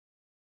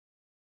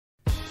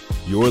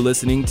You're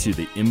listening to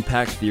the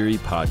Impact Theory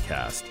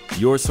Podcast,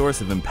 your source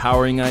of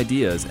empowering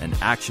ideas and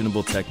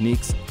actionable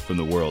techniques from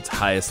the world's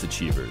highest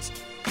achievers.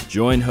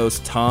 Join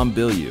host Tom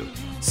Bilyeu,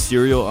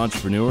 serial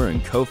entrepreneur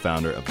and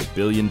co-founder of the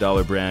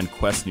billion-dollar brand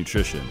Quest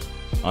Nutrition,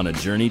 on a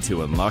journey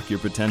to unlock your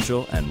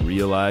potential and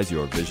realize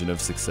your vision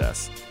of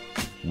success.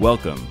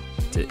 Welcome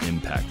to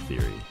Impact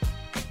Theory.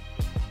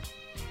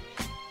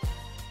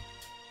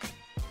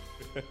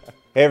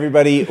 Hey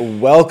everybody,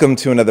 welcome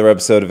to another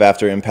episode of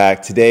After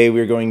Impact. Today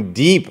we're going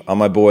deep on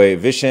my boy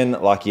Vishen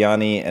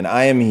Lakhiani, and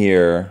I am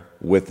here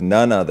with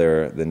none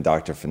other than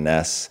Dr.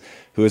 Finesse,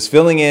 who is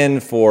filling in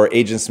for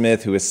Agent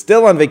Smith, who is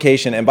still on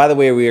vacation. And by the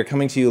way, we are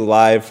coming to you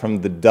live from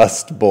the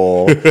Dust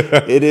Bowl.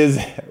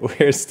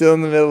 We're still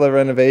in the middle of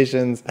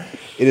renovations.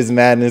 It is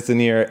madness in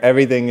here.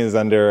 Everything is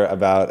under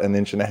about 1.5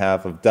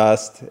 inches of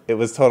dust. It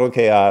was total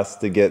chaos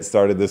to get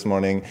started this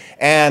morning.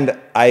 And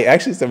I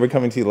actually said we're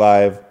coming to you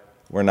live.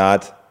 We're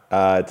not.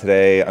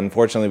 Today,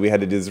 unfortunately, we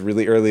had to do this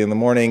really early in the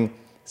morning,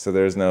 so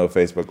there's no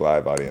Facebook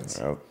Live audience.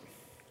 Well,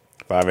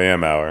 5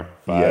 a.m. hour.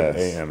 5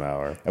 a.m.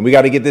 hour. And we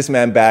got to get this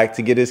man back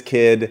to get his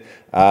kid. Do you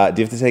have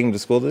to take him to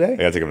school today? I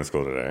got to take him to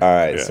school today. All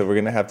right, so we're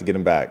going to have to get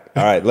him back.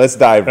 All right, let's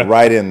dive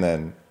right in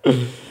then.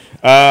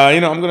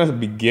 I'm going to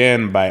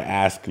begin by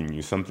asking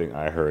you something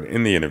I heard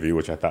in the interview,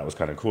 which I thought was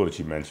kind of cool that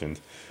you mentioned.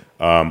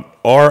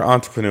 Are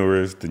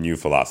entrepreneurs the new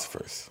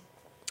philosophers?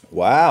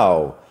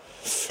 Wow.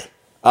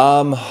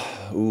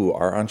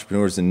 Are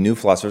entrepreneurs and new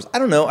philosophers? I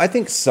don't know. I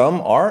think some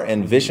are,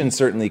 and Vishen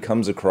certainly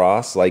comes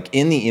across. Like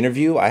in the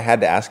interview, I had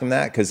to ask him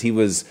that because he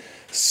was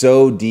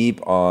so deep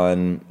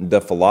on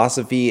the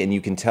philosophy, and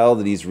you can tell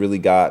that he's really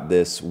got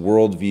this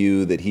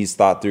worldview that he's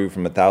thought through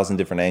from 1,000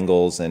 different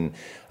angles, and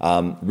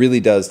really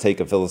does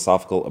take a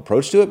philosophical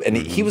approach to it. And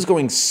he was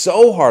going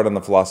so hard on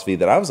the philosophy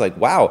that I was like,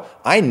 wow,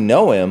 I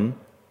know him.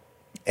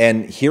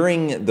 And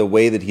hearing the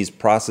way that he's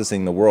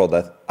processing the world,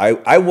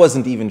 I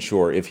wasn't even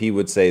sure if he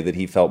would say that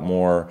he felt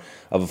more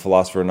of a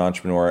philosopher and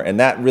entrepreneur. And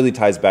that really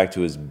ties back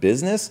to his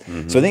business.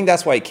 So I think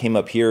that's why it came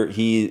up here.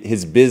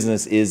 His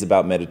business is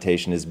about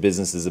meditation. His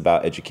business is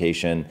about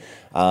education.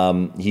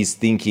 He's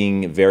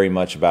thinking very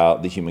much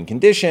about the human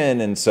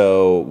condition. And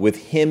so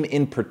with him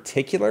in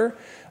particular,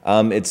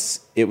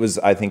 it was,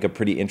 I think, a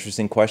pretty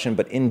interesting question.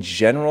 But in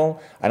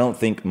general, I don't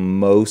think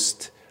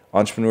most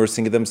entrepreneurs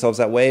think of themselves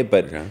that way,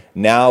 but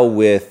now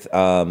with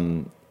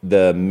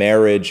the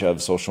marriage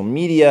of social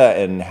media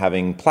and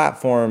having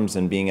platforms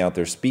and being out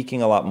there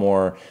speaking a lot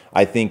more,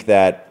 I think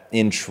that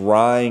in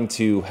trying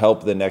to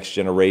help the next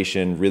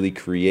generation really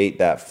create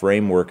that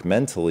framework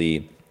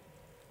mentally,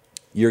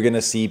 you're going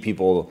to see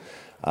people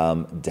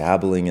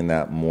dabbling in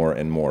that more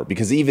and more.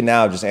 Because even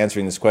now, just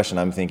answering this question,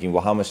 I'm thinking,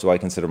 well, how much do I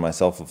consider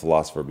myself a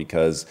philosopher?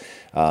 Because,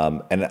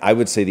 and I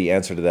would say the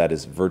answer to that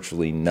is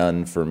virtually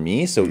none for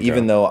me. So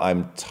even though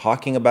I'm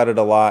talking about it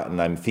a lot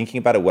and I'm thinking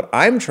about it, what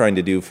I'm trying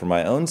to do for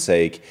my own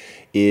sake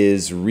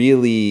is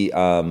really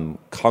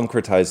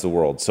concretize the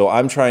world. So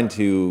I'm trying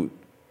to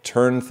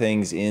turn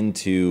things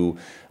into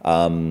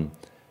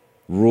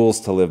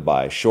rules to live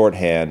by,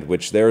 shorthand,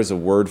 which there is a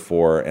word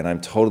for, and I'm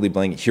totally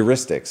blanking,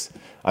 heuristics.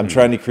 I'm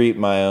trying to create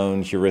my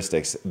own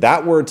heuristics.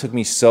 That word took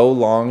me so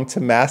long to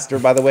master,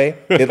 by the way.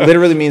 It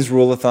literally means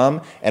rule of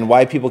thumb, and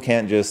why people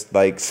can't just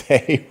like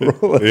say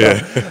rule of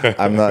thumb,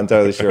 I'm not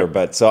entirely sure.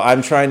 But so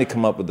I'm trying to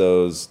come up with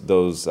those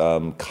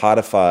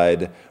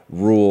codified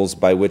rules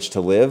by which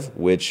to live,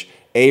 which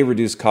A,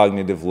 reduce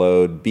cognitive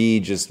load, B,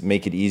 just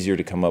make it easier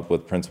to come up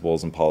with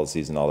principles and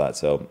policies and all that.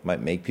 So it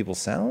might make people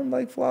sound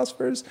like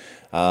philosophers,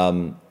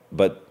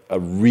 but a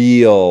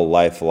real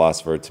life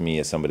philosopher to me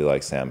is somebody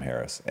like Sam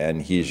Harris.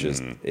 And he's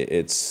just,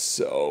 it's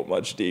so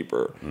much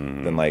deeper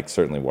than like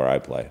certainly where I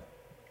play.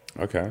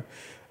 Okay.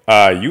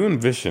 You and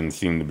Vishen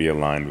seem to be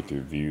aligned with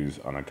your views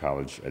on a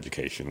college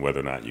education, whether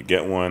or not you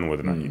get one,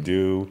 whether or not you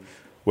do,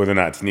 whether or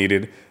not it's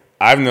needed.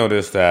 I've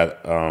noticed that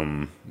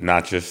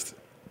not just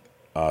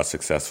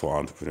successful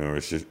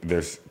entrepreneurs,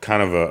 there's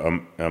kind of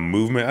a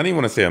movement, I don't even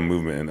want to say a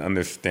movement, an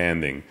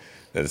understanding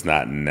that it's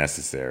not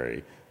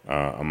necessary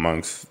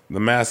amongst the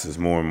masses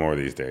more and more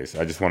these days.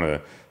 I just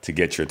wanted to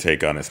get your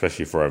take on it,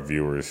 especially for our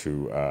viewers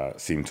who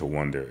seem to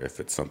wonder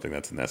if it's something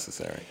that's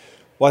necessary.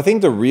 Well, I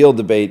think the real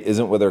debate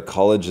isn't whether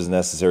college is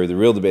necessary. The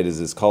real debate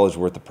is college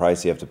worth the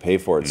price you have to pay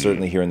for it,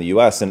 certainly here in the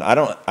U.S. And I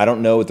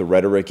don't know what the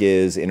rhetoric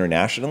is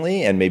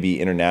internationally, and maybe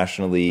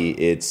internationally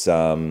it's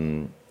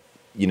because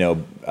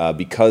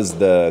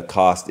the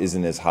cost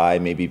isn't as high,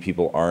 maybe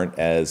people aren't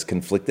as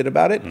conflicted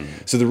about it.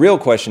 So the real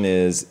question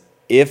is,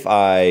 if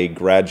I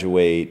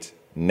graduate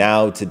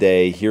now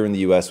today here in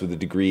the U.S. with a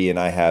degree and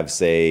I have,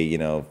 say,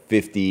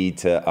 $50,000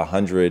 to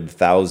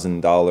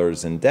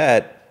 $100,000 in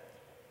debt,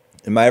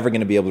 am I ever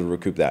going to be able to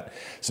recoup that?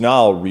 So now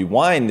I'll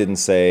rewind and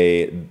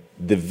say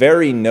the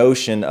very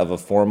notion of a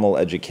formal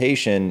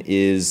education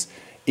is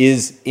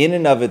in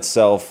and of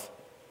itself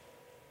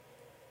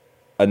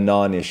a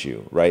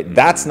non-issue, right?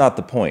 That's not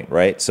the point,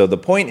 right? So the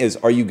point is,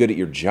 are you good at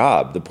your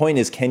job? The point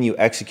is, can you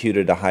execute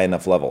at a high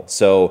enough level?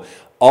 So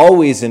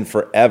always and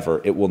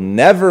forever. It will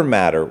never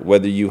matter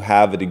whether you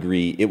have a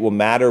degree. It will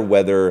matter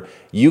whether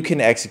you can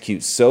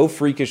execute so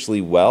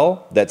freakishly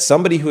well that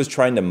somebody who is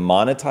trying to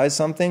monetize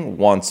something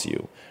wants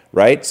you,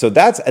 right? So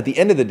that's, at the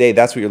end of the day,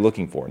 that's what you're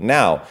looking for.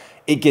 Now,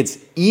 it gets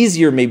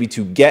easier maybe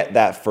to get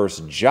that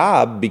first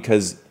job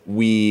because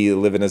we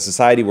live in a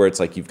society where it's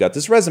like you've got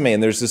this resume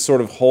and there's this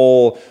sort of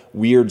whole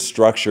weird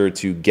structure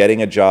to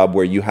getting a job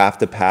where you have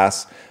to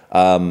pass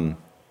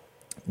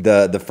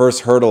the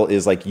first hurdle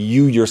is like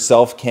you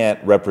yourself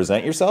can't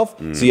represent yourself.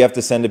 So you have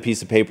to send a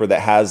piece of paper that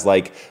has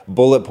like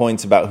bullet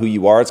points about who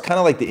you are. It's kind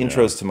of like the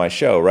intros to my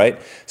show,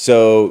 right?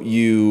 So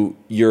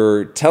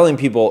you're telling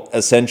people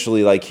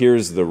essentially like,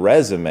 here's the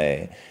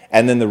resume,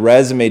 and then the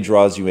resume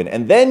draws you in,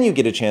 and then you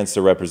get a chance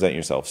to represent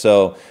yourself.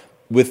 So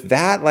with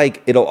that,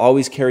 like it'll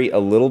always carry a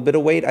little bit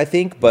of weight, I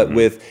think. But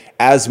with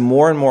as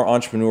more and more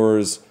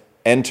entrepreneurs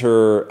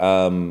enter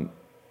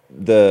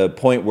the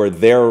point where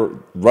they're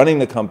running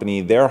the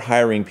company, they're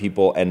hiring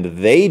people, and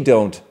they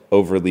don't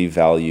overly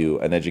value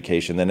an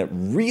education, then it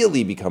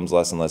really becomes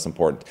less and less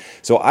important.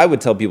 So I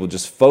would tell people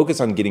just focus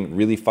on getting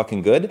really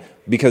fucking good,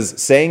 because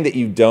saying that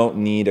you don't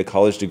need a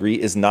college degree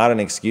is not an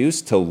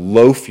excuse to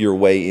loaf your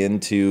way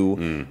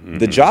into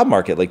the job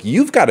market. Like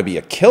you've got to be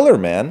a killer,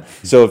 man.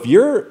 So if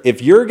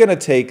you're going to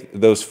take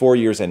those 4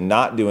 years and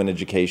not do an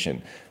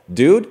education,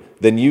 dude,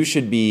 then you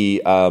should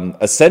be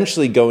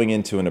essentially going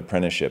into an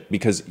apprenticeship,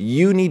 because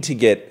you need to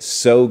get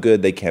so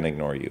good they can't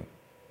ignore you.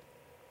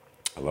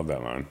 I love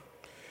that line.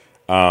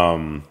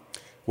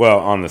 Well,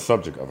 on the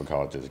subject of a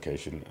college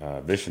education,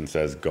 Vishen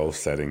says goal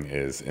setting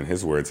is, in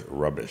his words,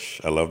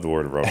 rubbish. I love the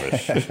word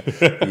rubbish.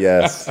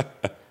 Yes.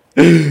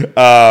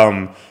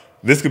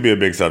 This could be a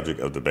big subject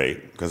of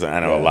debate, because I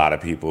know a lot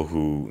of people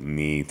who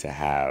need to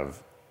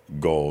have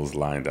goals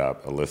lined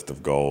up, a list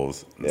of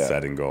goals,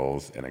 setting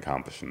goals, and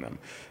accomplishing them.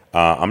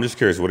 I'm just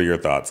curious, what are your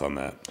thoughts on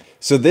that?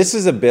 So this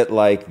is a bit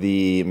like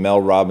the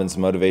Mel Robbins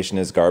motivation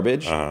is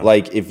garbage.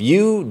 Like if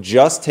you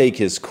just take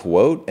his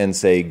quote and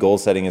say goal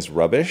setting is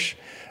rubbish,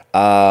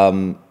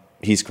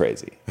 he's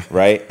crazy,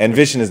 right? And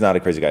Vishen is not a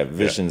crazy guy.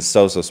 Vishen is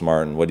so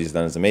smart, and what he's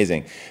done is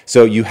amazing.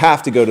 So you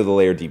have to go to the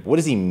layer deep. What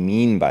does he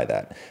mean by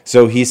that?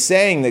 So he's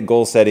saying that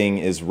goal setting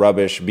is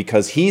rubbish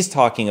because he's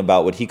talking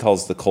about what he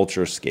calls the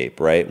culture scape,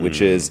 right?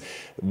 Which is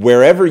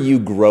wherever you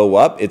grow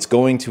up, it's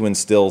going to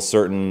instill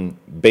certain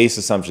base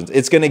assumptions.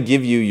 It's going to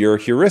give you your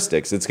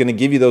heuristics. It's going to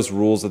give you those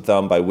rules of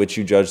thumb by which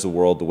you judge the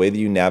world, the way that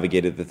you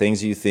navigate it, the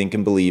things you think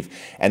and believe.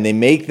 And they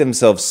make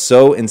themselves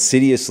so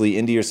insidiously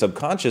into your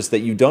subconscious that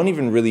you don't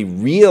even really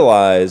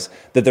realize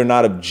that they're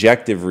not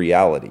objective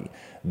reality,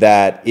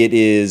 that it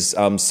is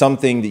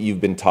something that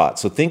you've been taught.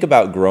 So think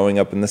about growing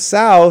up in the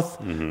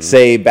South,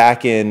 say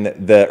back in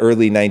the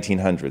early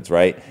 1900s,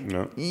 right?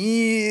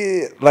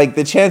 Yeah, like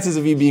the chances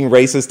of you being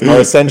racist are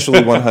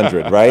essentially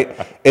 100, right?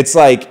 It's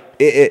like,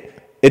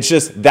 it's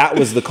just, that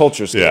was the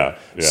culture scape.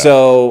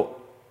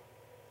 So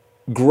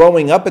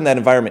growing up in that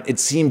environment, it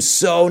seems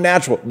so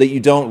natural that you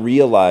don't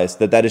realize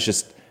that that is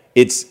just,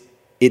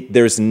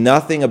 there's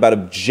nothing about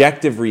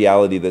objective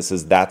reality that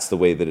says that's the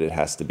way that it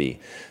has to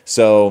be.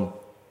 So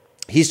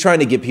he's trying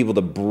to get people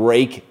to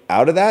break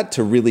out of that,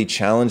 to really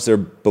challenge their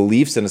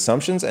beliefs and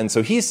assumptions. And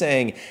so he's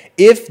saying,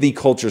 if the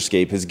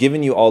culturescape has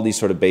given you all these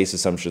sort of base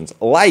assumptions,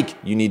 like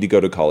you need to go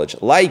to college,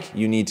 like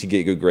you need to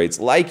get good grades,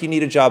 like you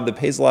need a job that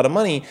pays a lot of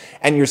money,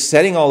 and you're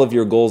setting all of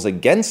your goals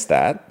against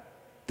that,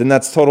 then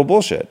that's total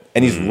bullshit.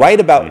 And he's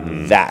right about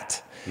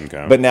that.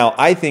 Okay. But now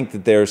I think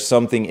that there's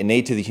something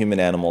innate to the human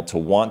animal to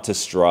want to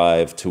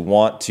strive, to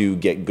want to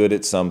get good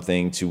at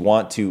something, to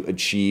want to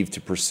achieve,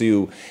 to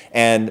pursue.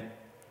 And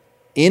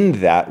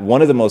in that,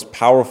 one of the most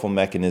powerful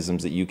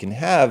mechanisms that you can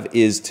have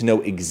is to know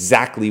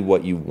exactly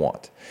what you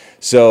want.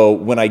 So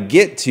when I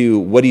get to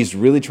what he's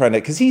really trying to,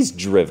 because he's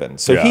driven,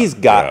 so he's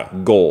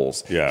got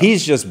goals.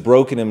 He's just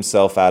broken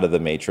himself out of the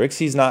matrix.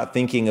 He's not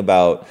thinking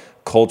about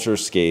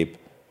culturescape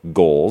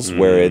goals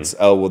where it's,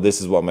 oh, well, this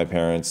is what my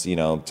parents,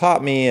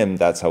 taught me, and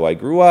that's how I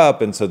grew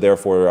up, and so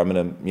therefore I'm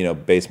going to,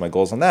 base my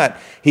goals on that.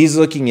 He's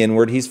looking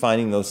inward. He's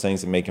finding those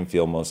things that make him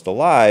feel most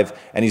alive,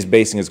 and he's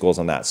basing his goals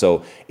on that.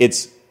 So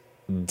it's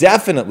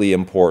definitely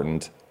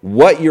important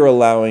what you're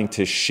allowing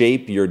to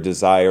shape your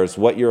desires,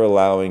 what you're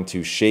allowing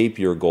to shape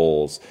your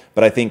goals.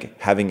 But I think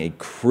having a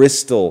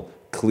crystal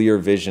clear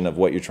vision of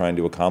what you're trying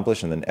to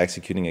accomplish and then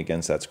executing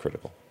against that's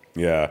critical.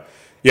 Yeah,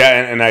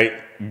 and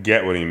I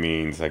get what he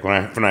means. Like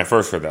when I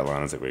first heard that line,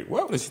 I was like, wait,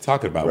 what is he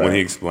talking about? When he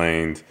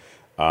explained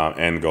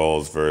end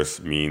goals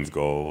versus means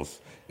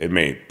goals, it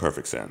made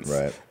perfect sense.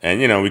 Right.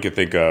 And we could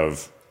think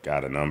of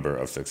a number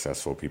of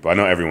successful people. I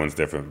know everyone's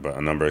different, but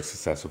a number of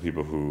successful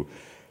people who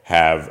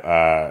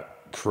have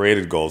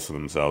created goals for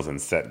themselves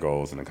and set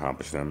goals and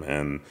accomplished them,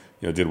 and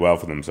did well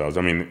for themselves.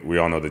 I mean, we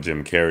all know the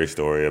Jim Carrey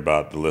story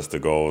about the list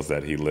of goals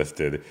that he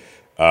listed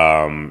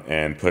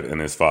and put in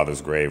his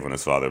father's grave when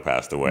his father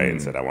passed away,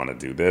 and said, I want to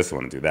do this, I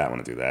want to do that, I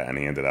want to do that. And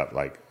he ended up,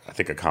 I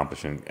think,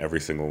 accomplishing every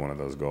single one of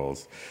those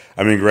goals.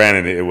 I mean,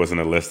 granted, it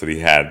wasn't a list that he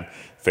had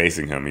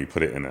facing him. He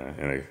put it in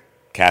a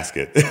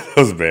casket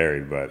was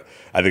buried. But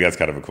I think that's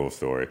kind of a cool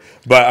story.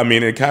 But I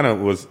mean, it kind of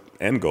was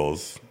end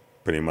goals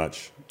pretty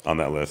much on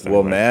that list.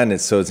 Well, anyway. man,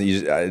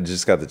 I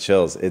just got the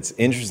chills. It's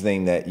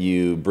interesting that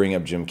you bring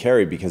up Jim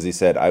Carrey because he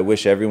said, "I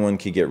wish everyone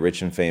could get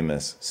rich and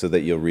famous so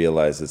that you'll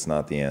realize it's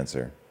not the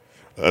answer."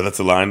 That's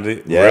a line.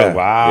 Yeah. Real?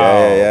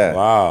 Wow. Yeah.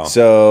 Wow.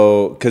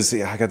 So, because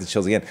I got the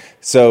chills again.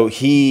 So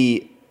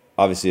he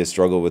obviously has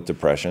struggled with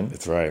depression.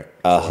 That's right.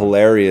 A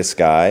hilarious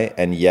guy,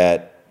 and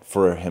yet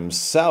for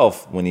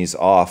himself, when he's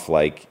off,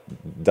 like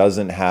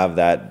doesn't have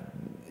that.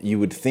 You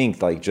would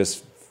think like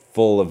just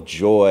full of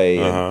joy,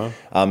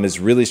 and has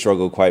really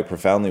struggled quite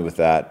profoundly with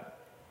that,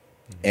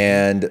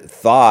 and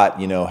thought,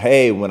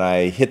 hey, when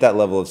I hit that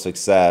level of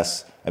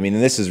success, I mean,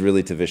 and this is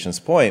really to Vishen's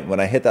point, when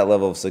I hit that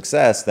level of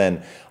success,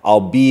 then I'll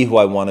be who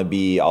I want to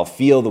be, I'll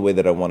feel the way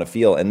that I want to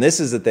feel. And this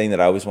is the thing that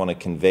I always want to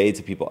convey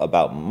to people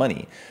about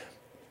money.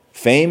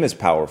 Fame is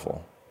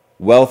powerful.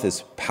 Wealth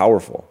is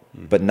powerful,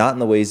 but not in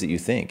the ways that you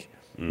think.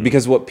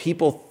 Because what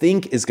people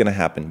think is going to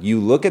happen,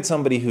 you look at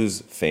somebody who's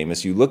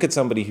famous, you look at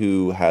somebody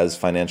who has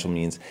financial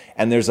means,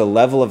 and there's a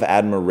level of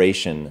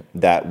admiration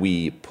that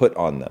we put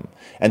on them.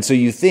 And so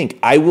you think,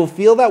 I will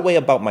feel that way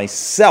about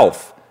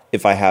myself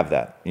if I have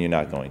that, and you're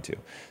not going to.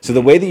 So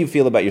the way that you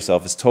feel about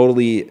yourself is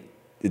totally,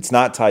 it's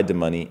not tied to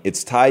money.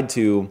 It's tied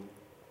to,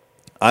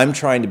 I'm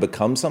trying to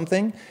become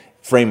something.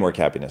 Framework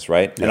happiness,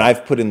 right? Yeah. And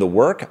I've put in the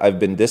work. I've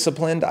been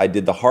disciplined. I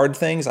did the hard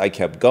things. I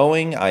kept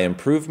going. I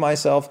improved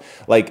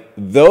myself. Like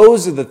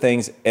those are the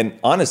things. And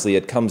honestly,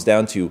 it comes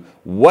down to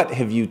what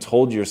have you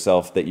told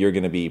yourself that you're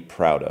going to be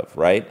proud of,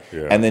 right?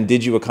 Yeah. And then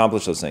did you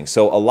accomplish those things?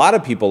 So a lot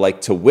of people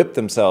like to whip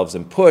themselves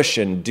and push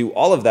and do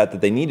all of that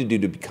they need to do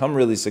to become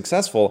really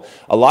successful.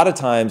 A lot of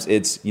times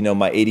it's,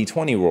 my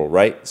 80-20 rule,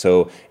 right?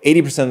 So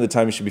 80% of the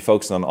time you should be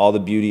focused on all the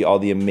beauty, all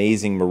the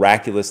amazing,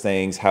 miraculous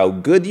things, how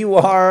good you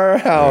are,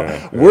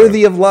 how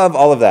worthy of love,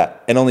 all of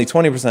that. And only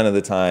 20% of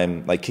the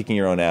time, like kicking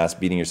your own ass,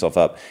 beating yourself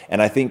up.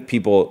 And I think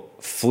people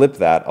flip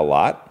that a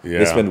lot. Yeah.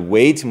 They spend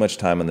way too much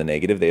time on the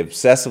negative. They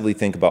obsessively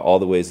think about all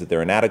the ways that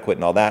they're inadequate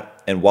and all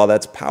that. And while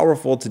that's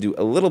powerful to do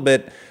a little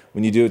bit,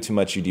 when you do it too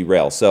much, you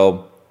derail.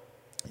 So,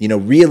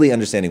 really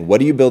understanding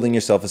what are you building your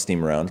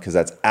self-esteem around, because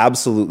that's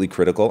absolutely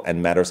critical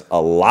and matters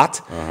a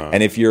lot.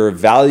 And if you're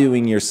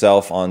valuing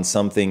yourself on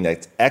something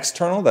that's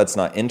external, that's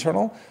not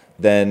internal,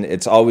 then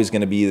it's always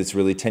going to be this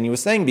really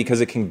tenuous thing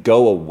because it can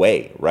go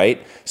away,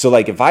 right? So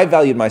like if I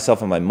valued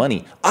myself on my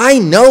money, I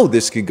know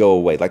this could go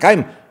away. Like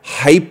I'm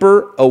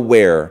hyper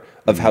aware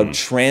of how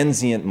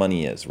transient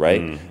money is,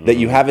 right? That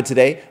you have it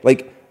today.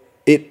 Like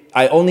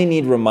I only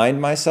need to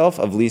remind myself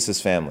of Lisa's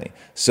family.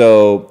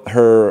 So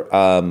her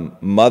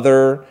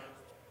mother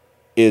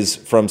is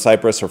from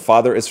Cyprus, her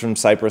father is from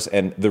Cyprus,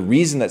 and the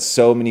reason that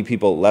so many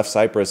people left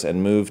Cyprus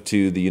and moved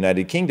to the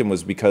United Kingdom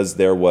was because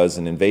there was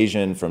an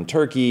invasion from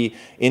Turkey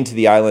into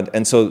the island,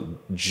 and so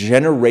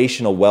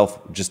generational wealth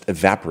just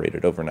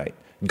evaporated overnight.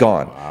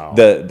 Gone. Wow.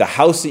 The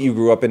house that you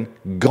grew up in,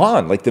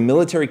 gone. Like the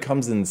military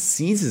comes and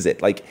seizes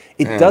it. Like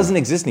it doesn't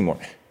exist anymore.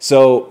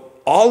 So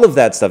all of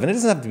that stuff, and it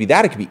doesn't have to be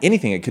that, it could be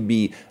anything. It could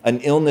be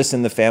an illness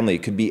in the family.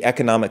 It could be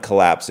economic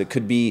collapse. It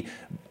could be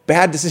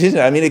bad decision.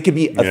 I mean, it could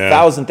be a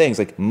thousand things.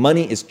 Like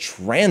money is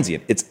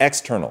transient. It's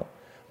external.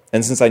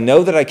 And since I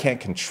know that I can't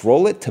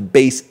control it, to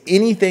base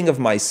anything of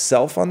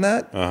myself on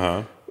that,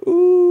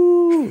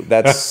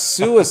 that's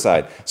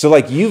suicide. So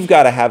like you've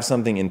got to have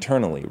something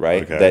internally,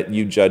 right? Okay. That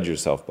you judge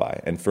yourself by.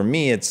 And for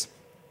me, it's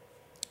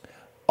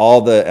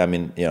all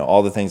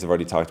the things I've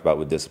already talked about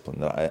with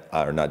discipline, that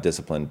I are not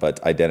discipline,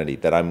 but identity,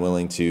 that I'm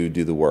willing to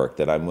do the work,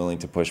 that I'm willing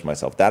to push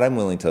myself, that I'm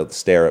willing to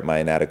stare at my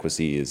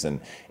inadequacies and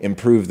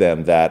improve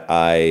them, that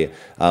I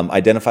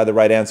identify the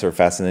right answer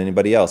faster than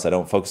anybody else. I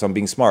don't focus on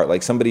being smart.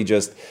 Like somebody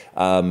just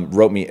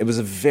wrote me, it was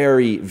a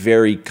very,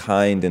 very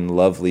kind and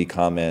lovely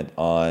comment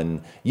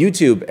on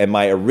YouTube, and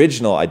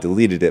I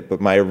deleted it,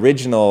 but my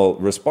original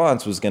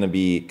response was going to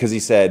be, because he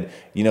said,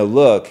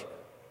 look,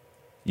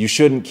 you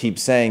shouldn't keep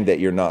saying that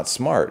you're not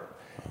smart.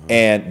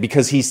 And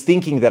because he's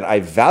thinking that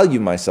I value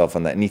myself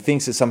on that, and he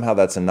thinks that somehow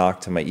that's a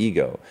knock to my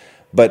ego.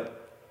 But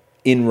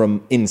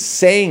in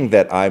saying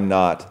that I'm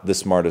not the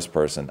smartest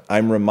person,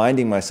 I'm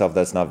reminding myself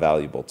that's not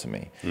valuable to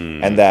me.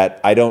 And that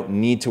I don't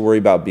need to worry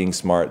about being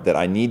smart, that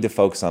I need to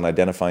focus on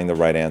identifying the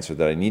right answer,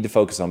 that I need to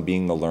focus on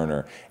being the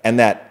learner. And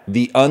that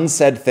the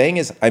unsaid thing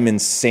is I'm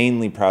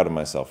insanely proud of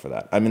myself for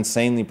that. I'm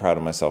insanely proud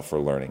of myself for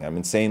learning. I'm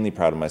insanely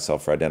proud of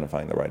myself for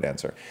identifying the right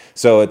answer.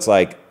 So it's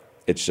like,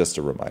 it's just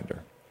a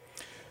reminder.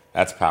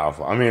 That's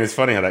powerful. I mean, it's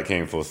funny how that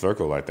came full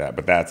circle like that,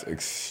 but that's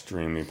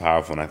extremely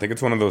powerful. And I think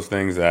it's one of those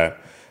things that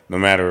no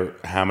matter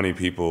how many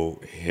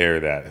people hear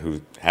that who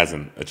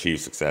hasn't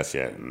achieved success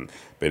yet and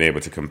been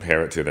able to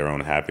compare it to their own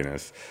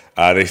happiness,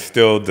 they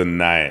still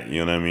deny it.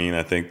 You know what I mean?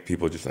 I think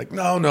people are just like,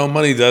 no,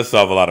 money does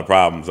solve a lot of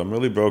problems. I'm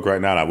really broke right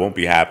now, and I won't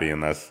be happy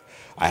unless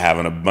I have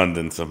an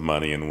abundance of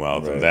money and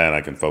wealth, right. And then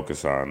I can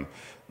focus on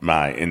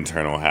my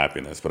internal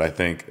happiness. But I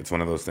think it's one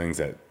of those things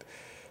that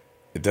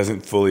it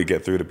doesn't fully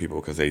get through to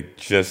people because they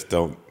just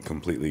don't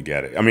completely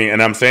get it. I mean,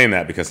 and I'm saying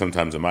that because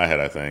sometimes in my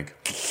head I think,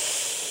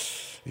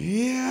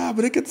 Yeah,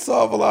 but it could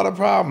solve a lot of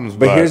problems.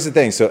 But here's the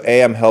thing. So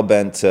A, I'm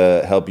hell-bent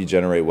to help you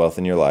generate wealth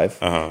in your life.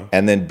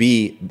 And then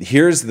B,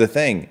 here's the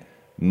thing.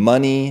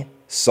 Money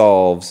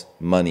solves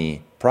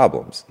money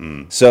problems.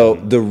 So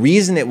the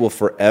reason it will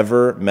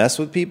forever mess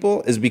with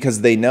people is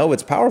because they know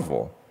it's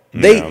powerful.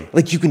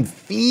 Like, you can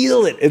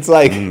feel it. It's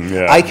like,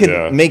 I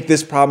can make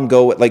this problem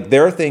go. Like,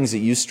 there are things that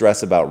you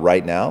stress about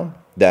right now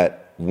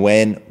that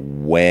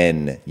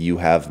when you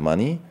have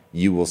money,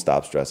 you will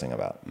stop stressing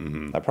about.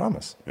 I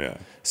promise. Yeah.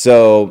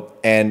 So,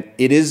 and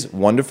it is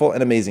wonderful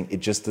and amazing. It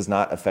just does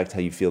not affect how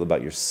you feel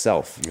about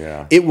yourself.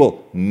 Yeah. It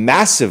will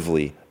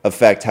massively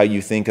affect how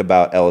you think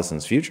about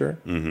Ellison's future,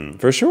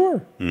 for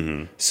sure.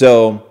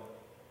 So,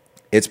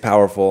 it's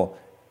powerful.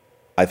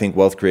 I think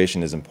wealth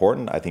creation is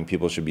important. I think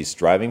people should be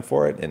striving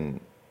for it, and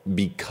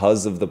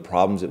because of the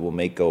problems it will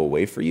make go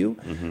away for you.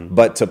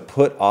 But to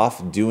put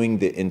off doing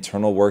the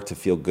internal work to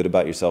feel good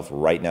about yourself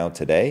right now,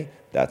 today,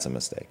 that's a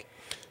mistake.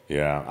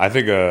 Yeah, I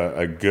think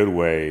a good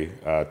way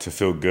to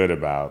feel good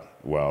about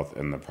wealth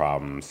and the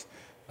problems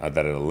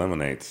that it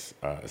eliminates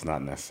is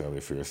not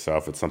necessarily for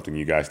yourself. It's something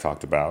you guys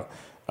talked about.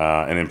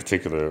 And in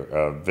particular,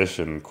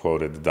 Vishen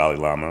quoted the Dalai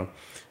Lama,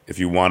 if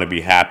you want to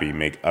be happy,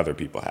 make other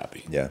people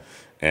happy. Yeah.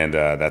 And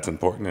that's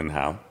important. And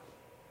how?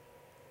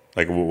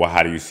 Like,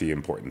 how do you see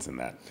importance in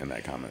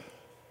that comment?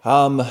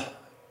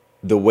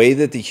 The way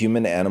that the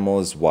human animal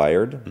is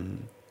wired,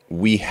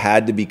 we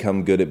had to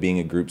become good at being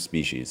a group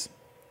species.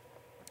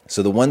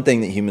 So the one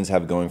thing that humans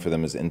have going for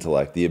them is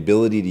intellect, the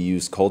ability to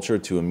use culture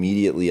to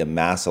immediately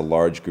amass a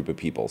large group of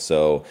people.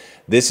 So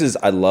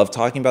I love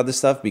talking about this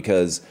stuff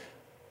because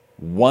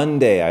one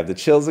day, I have the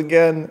chills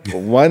again,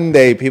 one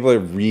day people are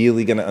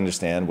really going to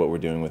understand what we're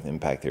doing with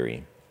impact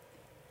theory.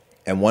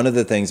 And one of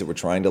the things that we're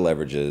trying to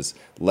leverage is,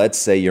 let's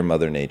say you're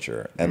Mother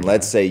Nature, and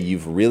let's say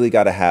you've really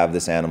got to have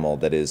this animal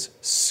that is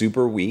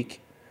super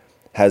weak,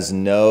 has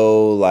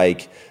no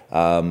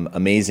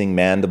amazing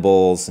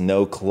mandibles,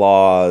 no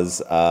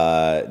claws,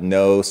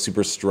 no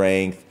super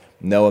strength,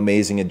 no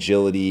amazing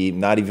agility,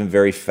 not even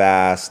very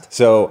fast.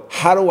 So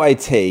how do I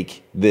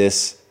take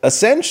this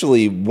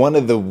essentially one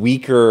of the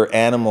weaker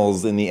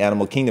animals in the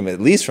animal kingdom, at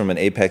least from an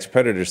apex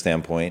predator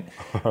standpoint,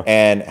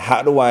 and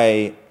how do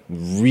I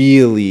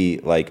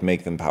really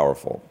make them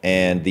powerful?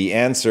 And the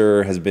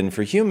answer has been,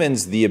 for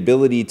humans, the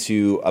ability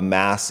to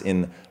amass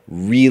in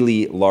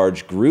really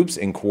large groups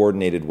in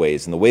coordinated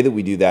ways. And the way that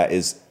we do that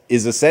is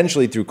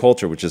essentially through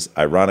culture, which is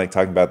ironic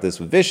talking about this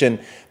with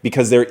Vishen,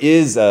 because there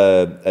is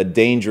a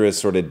dangerous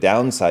sort of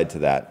downside to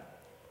that.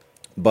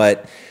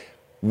 But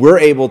we're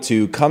able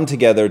to come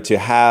together to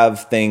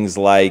have things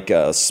like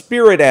a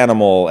spirit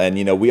animal,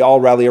 and we all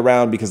rally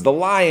around because the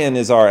lion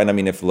is our. And I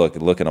mean, if look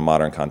in a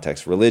modern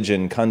context,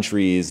 religion,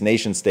 countries,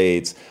 nation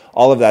states,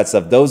 all of that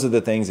stuff. Those are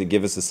the things that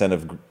give us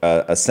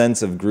a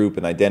sense of group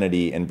and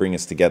identity and bring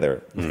us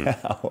together.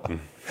 Now,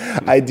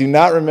 I do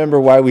not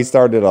remember why we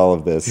started all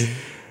of this.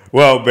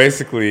 Well,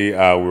 basically, we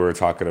were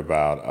talking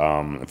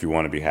about if you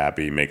want to be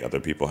happy, make other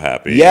people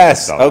happy.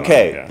 Yes.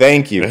 Okay.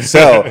 Thank you.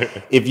 So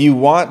if you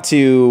want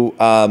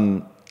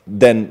to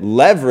then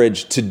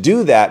leverage to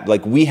do that,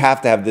 we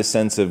have to have this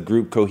sense of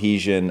group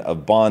cohesion,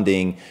 of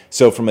bonding.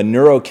 So from a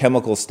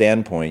neurochemical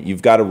standpoint,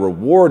 you've got to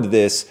reward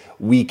this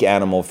weak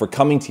animal for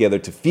coming together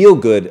to feel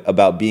good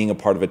about being a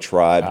part of a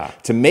tribe,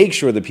 to make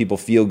sure that people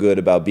feel good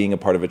about being a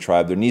part of a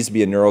tribe. There needs to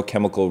be a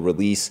neurochemical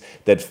release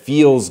that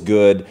feels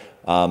good.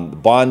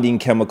 Bonding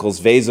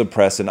chemicals,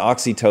 vasopressin,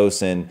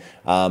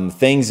 oxytocin,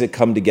 things that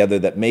come together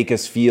that make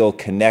us feel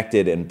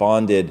connected and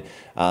bonded.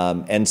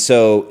 And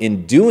so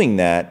in doing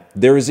that,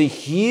 there is a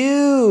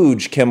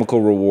huge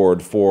chemical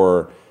reward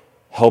for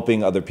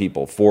helping other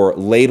people, for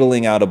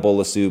ladling out a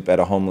bowl of soup at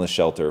a homeless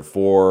shelter,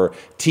 for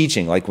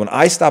teaching. When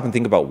I stop and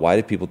think about why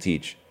do people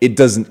teach, it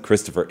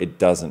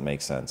doesn't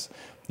make sense.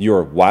 You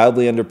are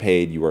wildly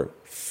underpaid. You are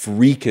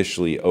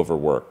freakishly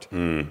overworked.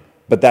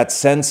 But that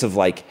sense of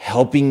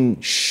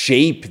helping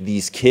shape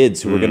these kids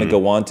who are going to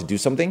go on to do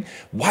something.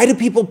 Why do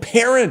people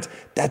parent?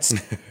 That's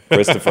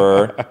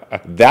Christopher.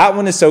 That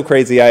one is so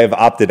crazy. I have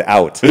opted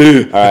out. All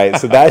right.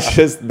 So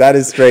that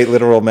is straight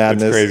literal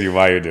madness. It's crazy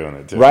why you're doing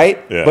it too.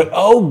 Right? Yeah. But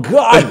oh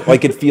God,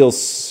 it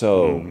feels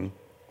so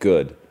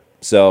good.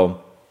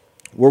 So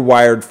we're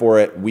wired for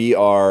it. We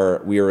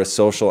are a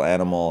social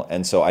animal.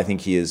 And so I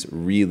think he is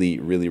really,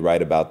 really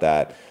right about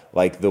that.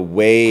 The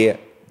way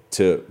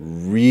to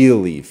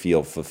really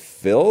feel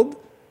fulfilled,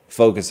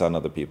 focus on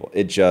other people.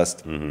 It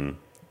just, from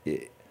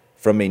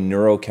a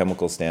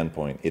neurochemical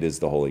standpoint, it is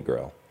the holy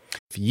grail.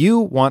 If you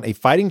want a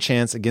fighting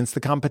chance against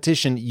the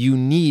competition, you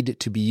need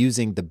to be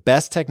using the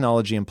best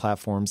technology and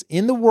platforms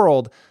in the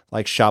world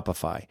like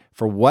Shopify.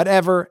 For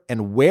whatever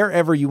and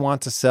wherever you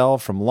want to sell,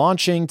 from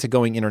launching to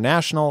going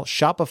international,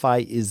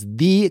 Shopify is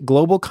the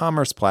global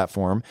commerce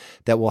platform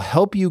that will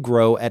help you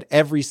grow at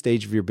every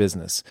stage of your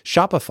business.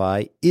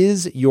 Shopify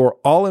is your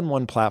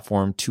all-in-one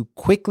platform to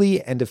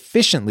quickly and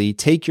efficiently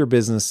take your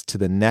business to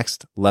the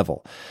next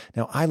level.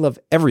 Now, I love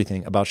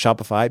everything about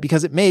Shopify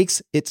because it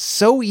makes it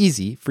so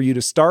easy for you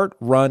to start,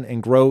 run,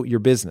 and grow your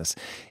business.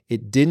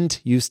 It didn't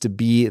used to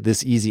be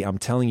this easy. I'm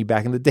telling you,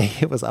 back in the day,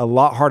 it was a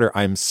lot harder.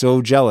 I'm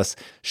so jealous.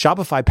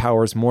 Shopify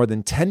powers more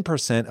than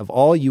 10% of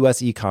all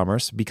US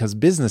e-commerce because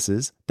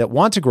businesses that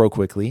want to grow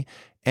quickly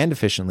and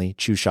efficiently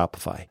choose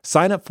Shopify.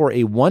 Sign up for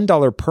a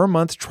 $1 per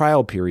month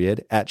trial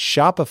period at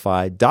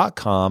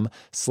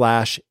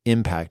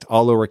shopify.com/impact,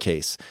 all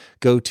lowercase.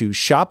 Go to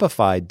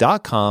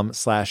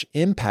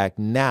shopify.com/impact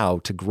now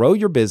to grow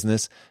your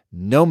business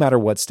no matter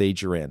what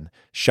stage you're in.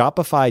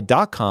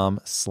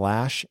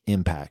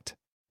 Shopify.com/impact.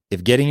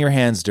 If getting your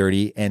hands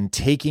dirty and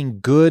taking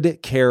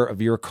good care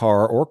of your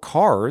car or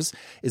cars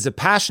is a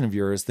passion of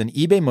yours, then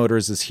eBay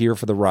Motors is here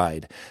for the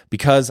ride.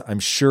 Because I'm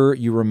sure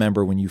you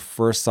remember when you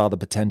first saw the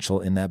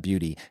potential in that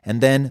beauty. And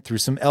then through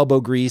some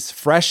elbow grease,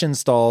 fresh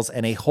installs,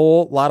 and a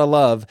whole lot of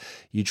love,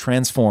 you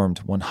transformed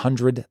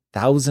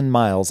 100,000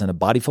 miles and a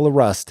body full of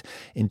rust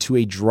into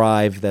a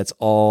drive that's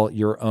all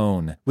your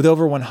own. With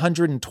over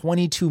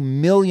 122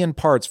 million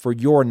parts for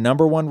your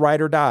number one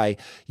ride or die,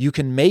 you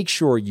can make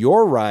sure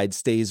your ride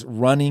stays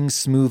running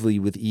smoothly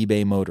with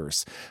eBay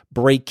Motors.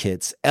 Brake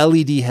kits,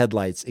 LED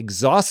headlights,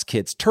 exhaust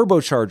kits,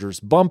 turbochargers,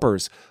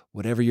 bumpers,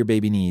 whatever your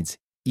baby needs,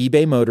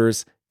 eBay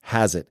Motors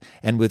has it.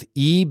 And with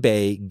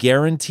eBay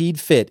Guaranteed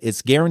Fit,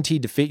 it's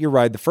guaranteed to fit your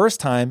ride the first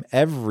time,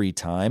 every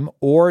time,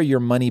 or your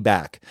money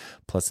back.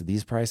 Plus, at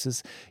these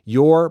prices,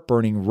 you're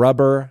burning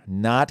rubber,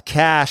 not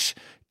cash.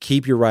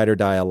 Keep your ride or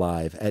die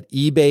alive at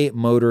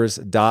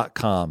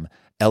ebaymotors.com.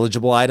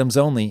 Eligible items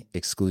only.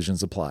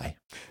 Exclusions apply.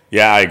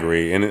 Yeah, I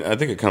agree. And I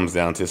think it comes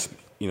down to,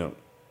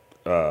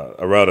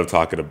 a relative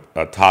topic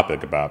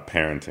about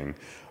parenting.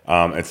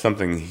 It's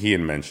something he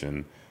had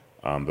mentioned,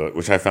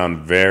 which I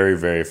found very,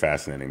 very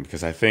fascinating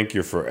because I think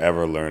you're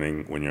forever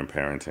learning when you're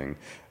parenting.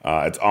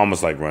 It's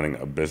almost like running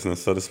a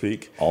business, so to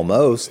speak.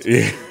 Almost.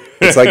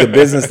 It's like a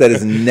business that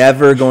is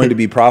never going to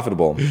be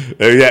profitable.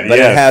 But it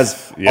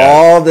has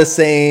all the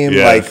same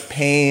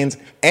pains.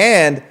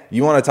 And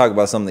you want to talk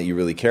about something that you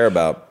really care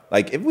about.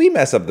 Like if we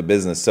mess up the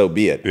business, so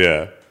be it.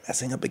 Yeah.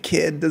 Messing up a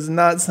kid does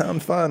not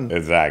sound fun.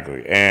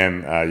 Exactly.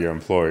 And your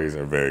employees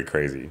are very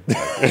crazy.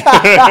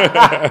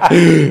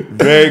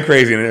 Very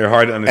crazy, and they're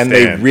hard to understand.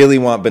 And they really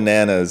want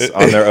bananas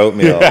on their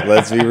oatmeal.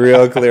 Let's be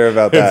real clear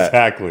about that.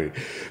 Exactly.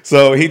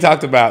 So he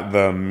talked about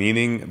the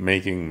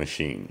meaning-making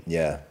machine.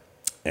 Yeah.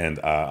 And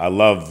I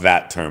love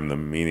that term, the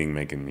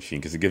meaning-making machine,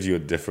 because it gives you a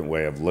different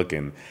way of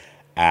looking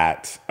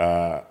at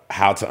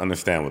how to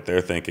understand what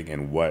they're thinking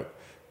and what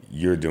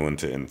you're doing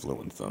to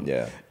influence them.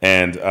 Yeah.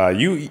 And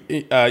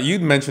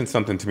you'd mentioned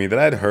something to me that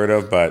I'd heard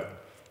of,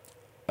 but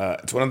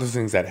it's one of those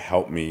things that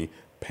helped me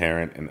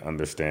parent and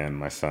understand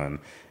my son.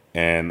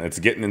 And it's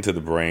getting into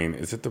the brain.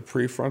 Is it the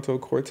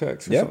prefrontal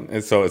cortex or something?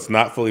 And so it's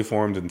not fully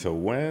formed until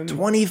when?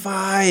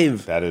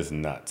 25. That is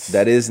nuts.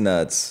 That is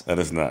nuts. That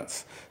is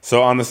nuts.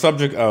 So on the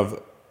subject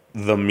of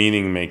the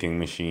meaning-making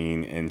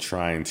machine and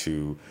trying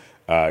to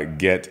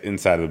get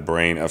inside of the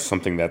brain of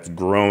something that's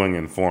growing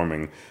and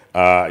forming,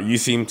 you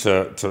seem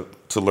to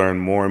learn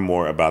more and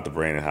more about the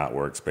brain and how it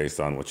works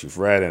based on what you've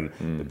read and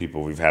the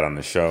people we've had on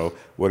the show.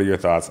 What are your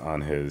thoughts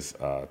on his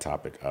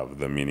topic of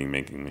the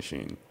meaning-making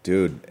machine?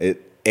 Dude,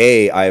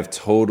 I have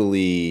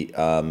totally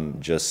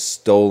just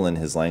stolen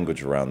his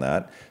language around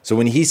that. So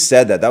when he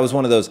said that was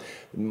one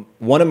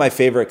of my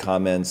favorite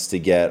comments to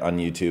get on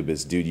YouTube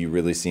is, dude, you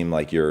really seem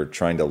like you're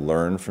trying to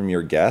learn from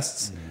your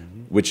guests,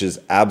 which is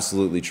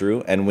absolutely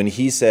true. And when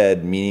he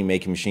said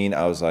meaning-making machine,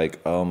 I was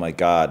like, oh my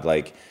God.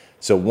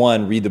 So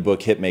one, read the book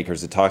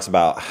Hitmakers. It talks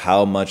about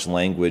how much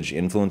language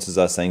influences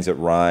us. Things that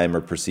rhyme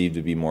are perceived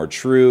to be more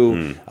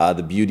true.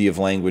 The beauty of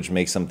language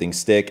makes something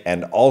stick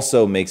and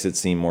also makes it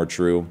seem more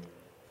true.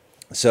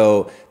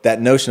 So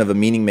that notion of a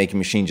meaning-making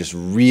machine just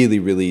really,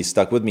 really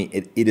stuck with me.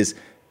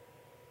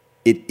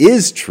 It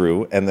is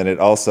true, and then it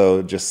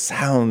also just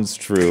sounds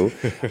true.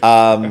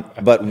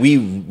 But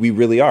we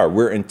really are.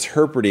 We're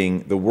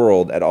interpreting the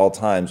world at all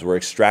times. We're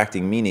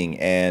extracting meaning,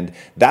 and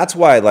that's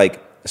why,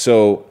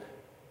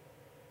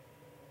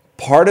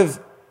 part of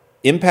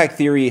impact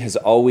theory has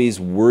always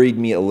worried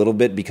me a little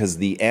bit because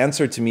the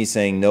answer to me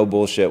saying no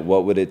bullshit,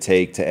 what would it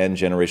take to end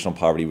generational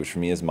poverty, which for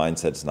me is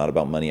mindset. It's not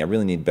about money. I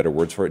really need better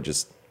words for it.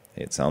 Just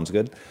it sounds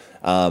good,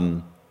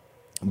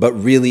 but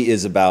really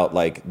is about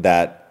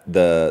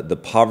the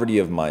poverty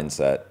of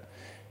mindset.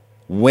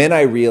 When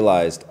I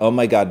realized, oh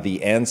my God,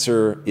 the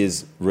answer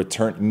is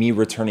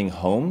returning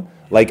home.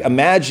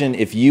 Imagine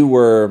if you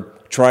were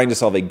trying to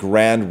solve a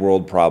grand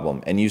world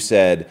problem and you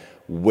said,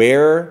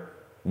 where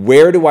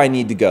do I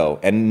need to go?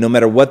 And no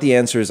matter what the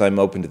answer is, I'm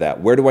open to that.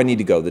 Where do I need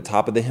to go? The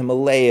top of the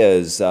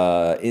Himalayas,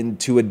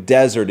 into a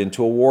desert,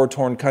 into a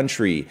war-torn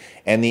country.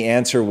 And the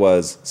answer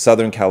was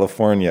Southern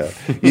California.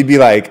 You'd be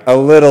a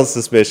little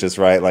suspicious,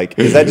 right?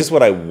 Is that just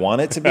what I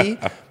want it to be?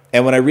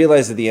 And when I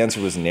realized that the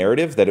answer was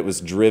narrative, that it was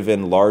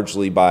driven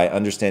largely by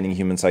understanding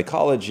human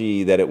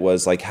psychology, that it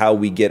was how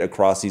we get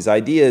across these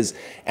ideas,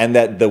 and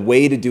that the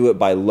way to do it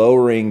by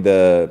lowering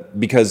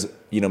because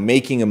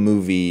making a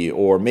movie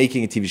or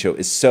making a TV show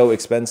is so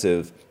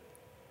expensive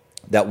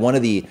that one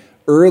of the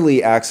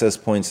early access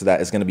points to that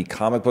is going to be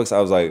comic books.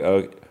 I was like,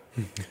 oh,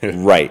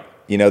 right.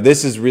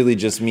 This is really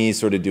just me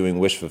sort of doing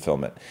wish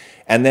fulfillment.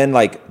 And then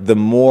like the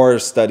more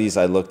studies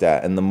I looked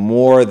at and the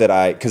more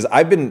that because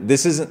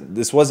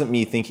this wasn't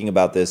me thinking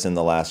about this in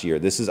the last year.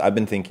 I've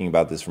been thinking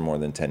about this for more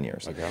than 10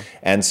 years. Okay.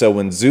 And so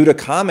when Zuda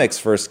Comics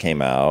first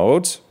came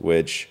out,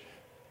 which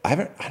I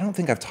don't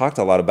think I've talked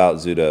a lot about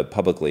Zuda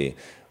publicly.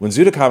 When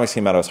Zuda Comics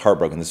came out, I was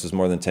heartbroken. This was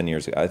more than 10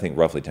 years ago. I think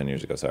roughly 10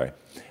 years ago, sorry.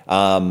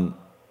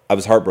 I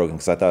was heartbroken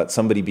because I thought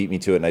somebody beat me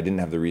to it and I didn't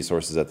have the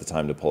resources at the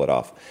time to pull it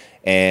off.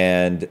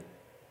 And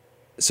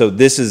so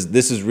this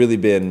has really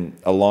been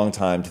a long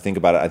time to think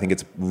about it. I think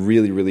it's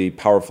really, really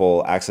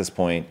powerful access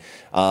point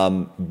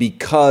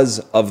because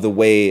of the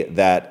way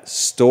that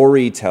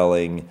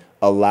storytelling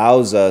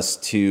allows us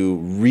to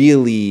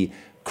really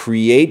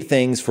create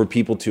things for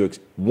people to,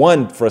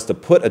 for us to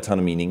put a ton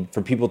of meaning,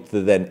 for people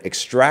to then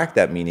extract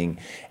that meaning.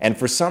 And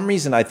for some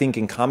reason, I think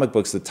in comic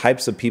books, the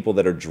types of people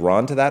that are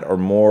drawn to that are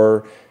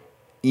more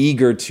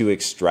eager to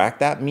extract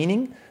that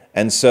meaning.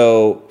 And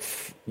so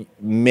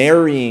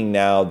marrying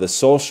now the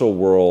social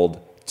world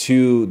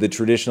to the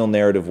traditional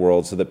narrative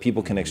world so that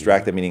people can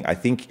extract that meaning. I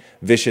think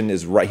Vishen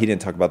is right. He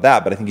didn't talk about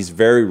that, but I think he's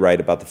very right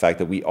about the fact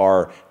that we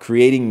are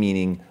creating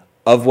meaning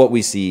of what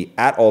we see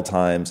at all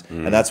times.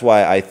 And that's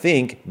why I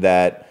think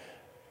that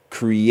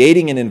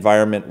creating an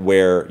environment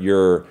where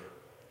you're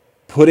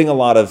putting a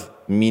lot of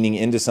meaning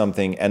into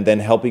something and then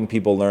helping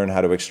people learn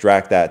how to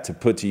extract that to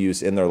put to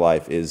use in their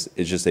life is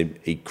just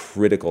a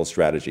critical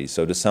strategy.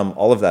 So to sum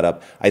all of that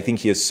up, I think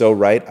he is so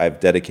right. I've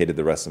dedicated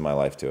the rest of my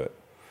life to it.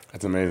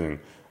 That's amazing.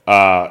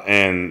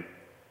 And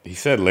he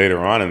said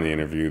later on in the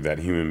interview that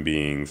human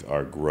beings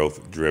are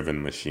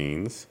growth-driven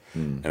machines.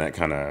 And that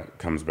kind of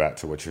comes back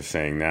to what you're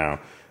saying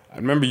now. I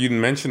remember you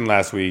mentioned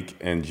last week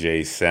in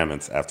Jay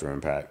Sammons After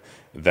Impact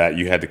that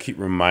you had to keep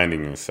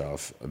reminding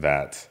yourself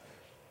that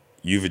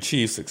you've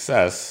achieved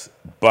success,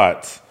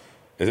 but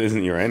it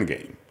isn't your end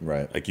game.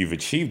 Right. Like you've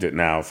achieved it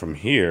now. From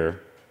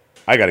here,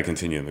 I got to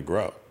continue to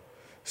grow.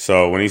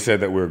 So when he said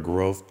that we're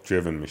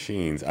growth-driven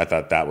machines, I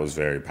thought that was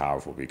very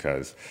powerful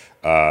because,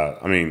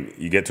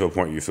 you get to a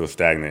point where you feel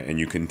stagnant and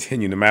you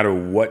continue no matter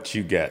what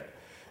you get.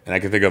 And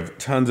I can think of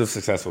tons of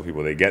successful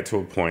people. They get to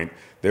a point,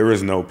 there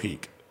is no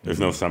peak. There's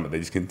no summit. They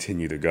just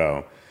continue to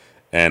go.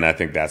 And I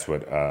think that's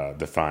what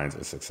defines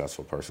a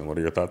successful person. What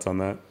are your thoughts on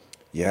that?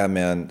 Yeah,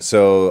 man.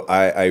 So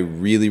I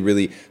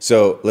really,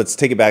 so let's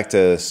take it back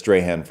to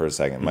Strahan for a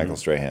second, Michael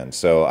Strahan.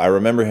 So I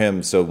remember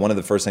him. So one of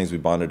the first things we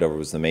bonded over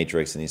was The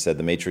Matrix. And he said,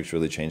 The Matrix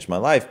really changed my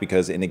life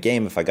because in a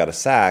game, if I got a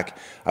sack,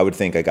 I would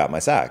think I got my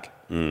sack.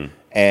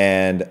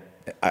 And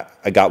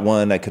I got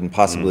one, I couldn't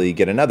possibly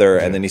get another.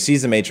 And then he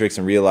sees The Matrix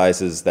and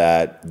realizes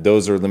that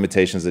those are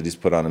limitations that he's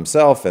put on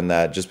himself and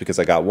that just because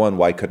I got one,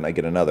 why couldn't I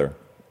get another?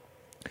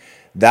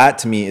 That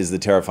to me is the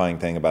terrifying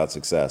thing about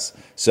success.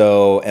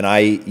 So, and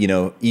I,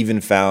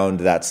 even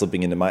found that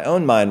slipping into my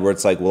own mind where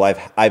it's like, well,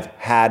 I've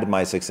had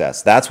my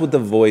success. That's what the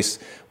voice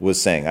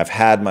was saying. I've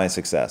had my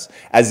success.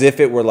 As if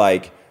it were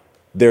like,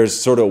 there's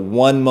sort of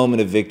one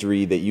moment of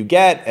victory that you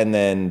get and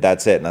then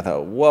that's it. And I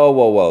thought,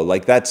 whoa.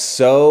 Like that's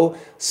so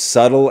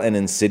subtle and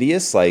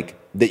insidious, like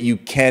that you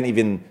can't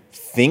even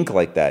think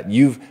like that.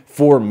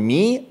 For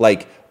me,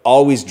 like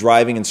always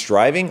driving and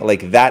striving,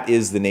 like that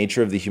is the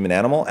nature of the human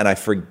animal. And I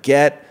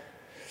forget,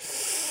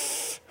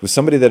 it was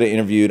somebody that I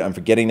interviewed. I'm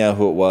forgetting now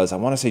who it was. I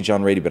want to say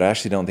John Rady, but I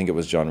actually don't think it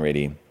was John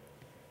Rady.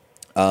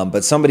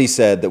 But somebody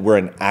said that we're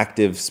an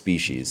active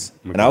species.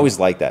 And I always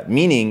like that.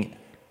 Meaning,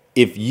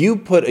 if you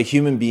put a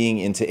human being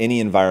into any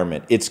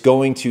environment, it's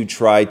going to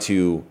try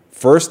to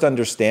first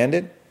understand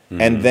it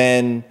and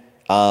then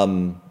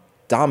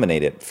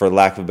dominate it, for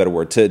lack of a better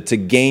word, to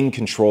gain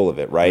control of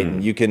it, right?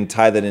 And you can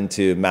tie that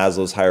into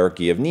Maslow's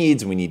hierarchy of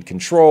needs. We need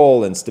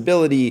control and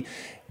stability.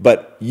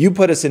 But you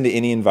put us into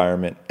any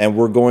environment and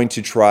we're going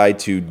to try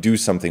to do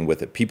something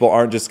with it. People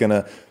aren't just going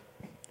to,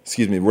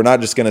 we're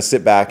not just going to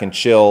sit back and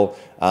chill.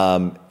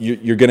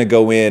 You're going to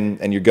go in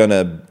and you're going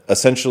to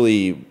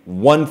essentially,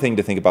 one thing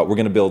to think about, we're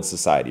going to build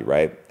society,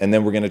 right? And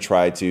then we're going to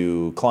try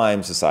to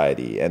climb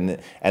society. And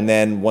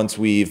then once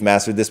we've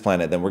mastered this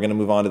planet, then we're going to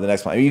move on to the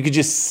next planet. You could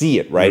just see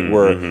it, right?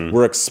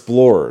 We're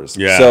explorers.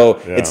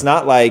 It's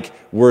not like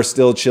we're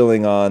still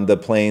chilling on the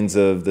plains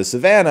of the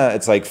savannah.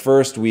 It's like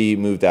first we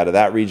moved out of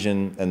that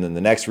region and then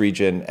the next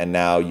region. And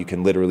now you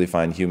can literally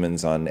find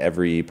humans on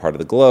every part of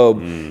the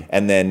globe.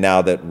 And then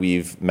now that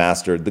we've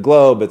mastered the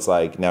globe, it's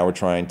like now we're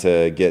trying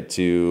to get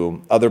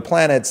to other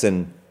planets,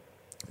 and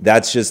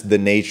that's just the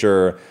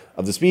nature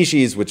of the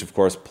species, which of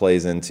course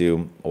plays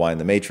into why in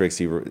The Matrix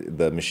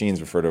the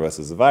machines refer to us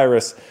as a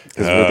virus,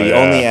 because we're the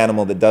only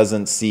animal that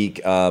doesn't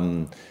seek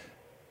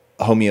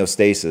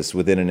homeostasis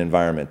within an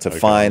environment to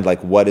find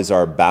like what is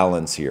our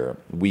balance here.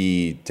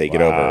 We take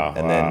it over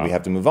and then we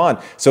have to move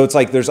on. So it's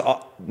like there's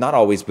not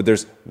always, but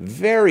there's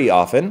very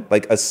often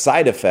like a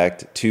side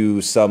effect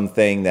to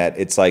something that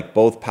it's like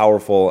both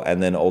powerful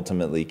and then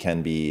ultimately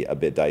can be a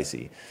bit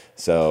dicey.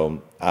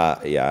 So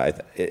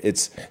it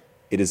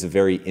is a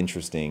very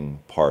interesting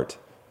part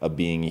of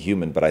being a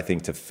human, but I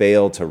think to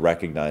fail to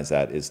recognize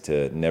that is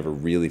to never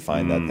really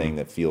find that thing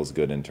that feels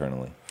good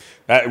internally.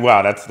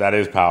 That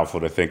is powerful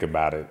to think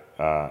about it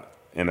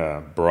in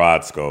a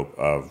broad scope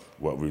of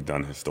what we've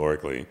done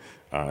historically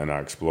in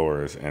our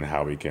explorers and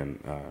how we can,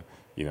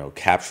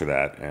 capture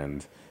that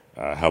and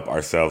help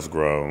ourselves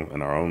grow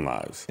in our own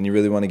lives. And you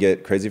really want to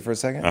get crazy for a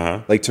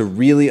second? Like to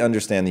really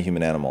understand the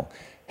human animal,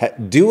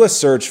 do a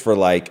search for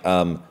like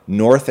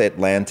North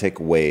Atlantic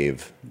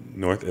wave.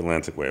 North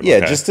Atlantic wave. Yeah,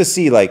 okay. just to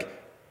see like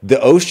the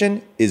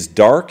ocean is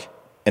dark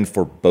and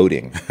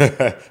foreboding.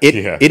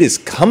 It is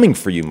coming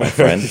for you, my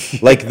friend.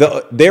 Like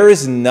there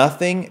is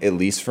nothing, at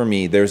least for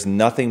me, there's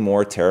nothing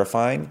more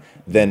terrifying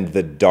than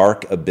the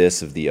dark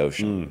abyss of the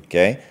ocean.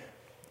 Okay?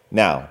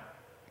 Now,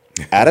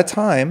 at a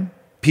time,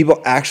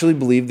 people actually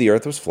believed the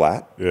earth was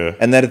flat,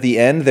 and that at the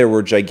end there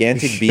were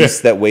gigantic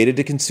beasts that waited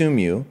to consume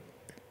you,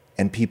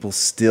 and people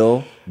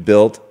still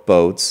built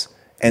boats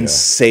and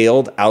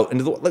sailed out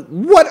into the like.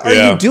 What are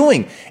you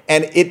doing?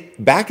 And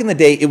it back in the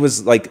day, it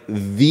was like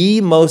the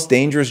most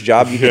dangerous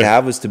job you could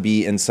have was to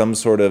be in some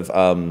sort of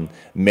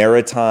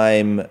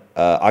maritime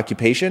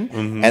occupation,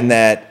 and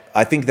that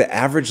I think the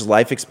average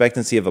life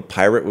expectancy of a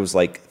pirate was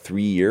like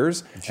 3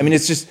 years. I mean,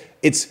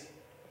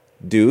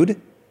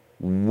 dude.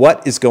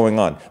 What is going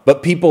on?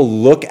 But people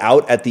look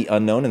out at the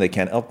unknown and they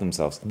can't help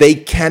themselves. They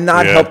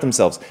cannot help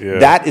themselves.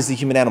 That is the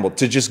human animal.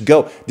 To just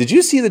go. Did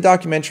you see the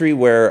documentary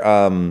where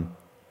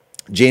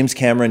James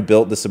Cameron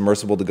built the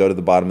submersible to go to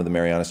the bottom of the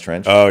Marianas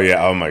Trench? Oh,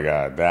 yeah. Oh, my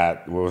God.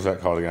 What was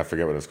that called again? I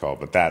forget what it's called,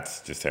 but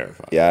that's just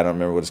terrifying. Yeah, I don't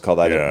remember what it's called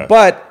either.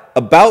 But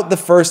about the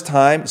first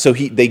time, so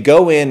they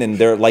go in and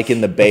they're like in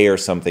the bay or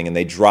something, and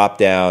they drop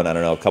down, I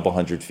don't know, a couple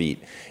 100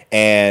 feet.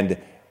 And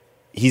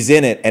he's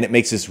in it, and it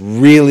makes this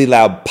really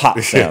loud pop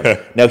sound.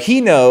 Now, he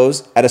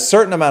knows at a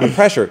certain amount of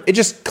pressure, it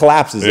just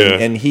collapses,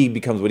 and he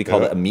becomes what he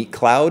called a meat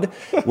cloud,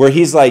 where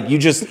he's like,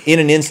 in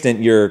an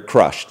instant, you're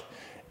crushed.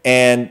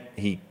 And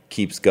he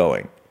keeps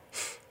going.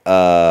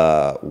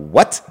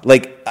 What?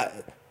 Like,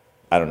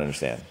 I don't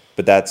understand.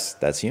 But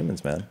that's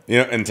humans, man.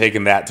 And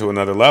taking that to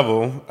another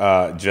level,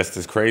 just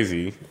as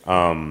crazy,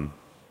 strapping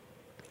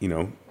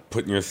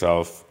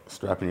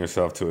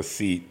yourself to a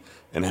seat,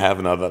 and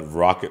having all that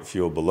rocket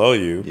fuel below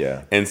you,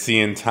 and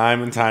seeing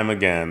time and time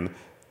again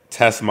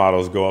test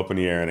models go up in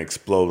the air and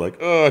explode like,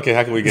 oh, okay,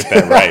 how can we get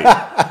that right?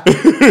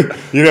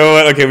 You know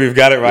what? Okay, we've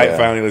got it right.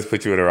 Finally, let's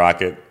put you in a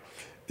rocket.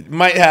 It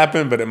might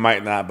happen, but it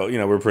might not. But,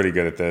 we're pretty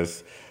good at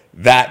this.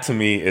 That, to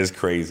me, is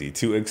crazy.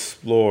 To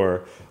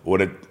explore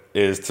what it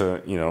is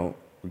to,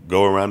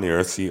 go around the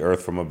Earth, see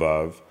Earth from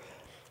above,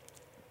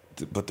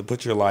 but to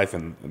put your life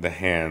in the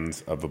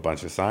hands of a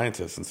bunch of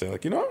scientists and say,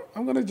 like,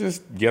 I'm going to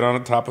just get on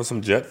the top of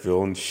some jet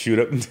fuel and shoot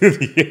up into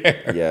the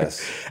air.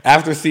 Yes.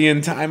 After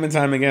seeing time and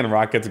time again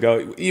rockets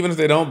go, even if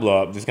they don't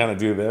blow up, just kind of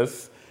do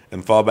this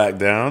and fall back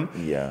down.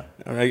 Yeah.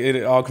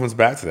 It all comes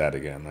back to that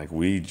again. Like,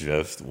 we're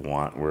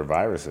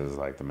viruses,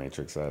 like the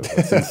Matrix says.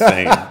 That's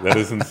insane. That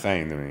is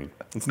insane to me.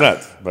 It's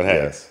nuts. But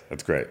hey,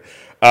 that's great.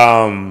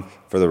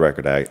 For the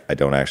record, I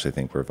don't actually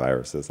think we're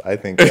viruses. I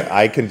think that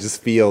I can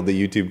just feel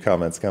the YouTube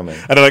comments coming.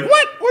 And they're like,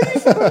 what?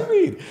 What do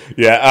you mean?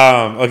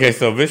 Yeah. Okay,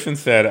 so Vishen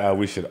said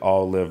we should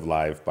all live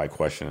life by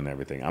questioning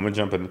everything. I'm going to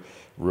jump in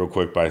real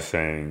quick by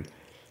saying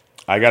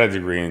I got a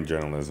degree in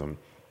journalism.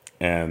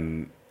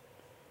 And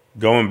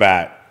going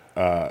back,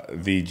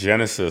 the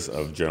genesis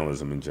of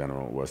journalism in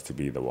general was to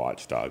be the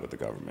watchdog of the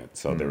government.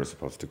 So they were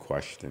supposed to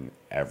question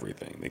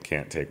everything. They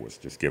can't take what's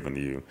just given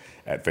to you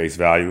at face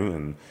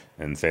value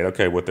and say,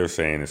 okay, what they're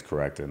saying is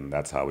correct, and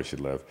that's how we should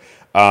live.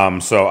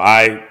 So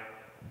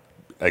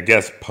I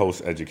guess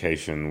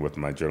post-education, with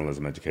my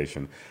journalism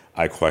education,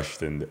 I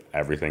questioned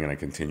everything, and I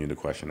continue to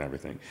question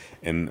everything.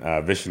 And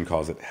Vishen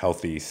calls it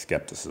healthy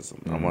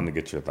skepticism. I wanted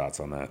to get your thoughts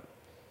on that.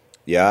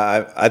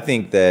 Yeah, I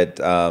think that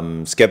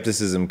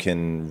skepticism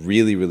can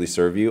really, really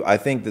serve you. I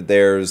think that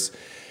there's,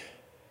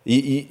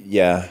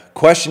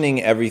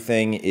 questioning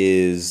everything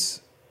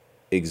is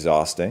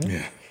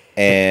exhausting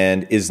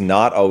and is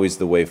not always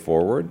the way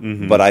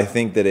forward. But I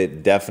think that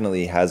it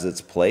definitely has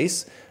its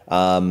place.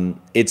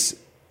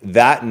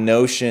 That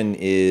notion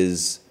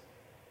is,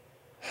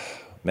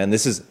 man,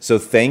 so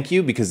thank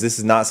you, because this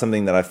is not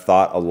something that I've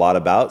thought a lot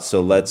about.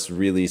 So let's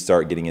really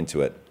start getting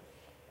into it.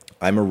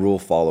 I'm a rule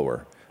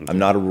follower. I'm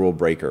not a rule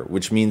breaker,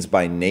 which means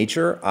by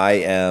nature I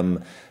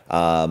am.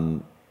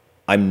 I'm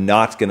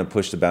not going to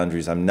push the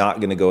boundaries. I'm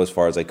not going to go as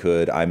far as I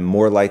could. I'm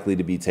more likely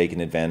to be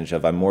taken advantage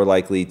of. I'm more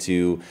likely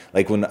to,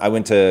 like when I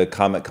went to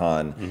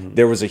Comic-Con,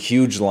 there was a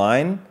huge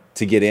line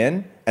to get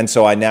in. And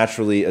so I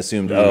naturally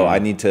assumed, I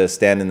need to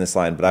stand in this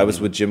line. But I was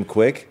with Jim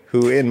Quick,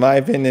 who, in my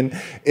opinion,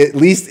 at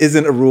least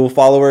isn't a rule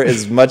follower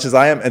as much as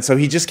I am. And so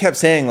he just kept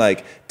saying,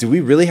 like, do we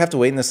really have to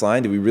wait in this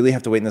line? Do we really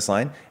have to wait in this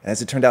line? And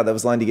as it turned out, that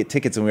was the line to get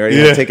tickets, and we already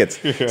had tickets.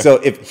 So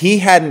if he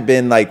hadn't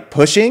been, like,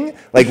 pushing,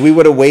 like, we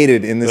would have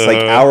waited in this, like,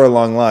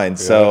 hour-long line.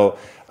 So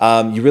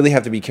you really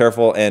have to be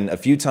careful. And a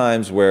few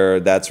times where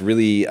that's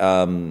really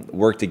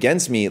worked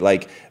against me,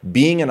 like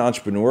being an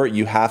entrepreneur,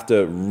 you have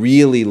to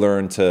really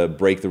learn to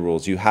break the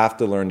rules. You have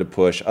to learn to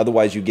push.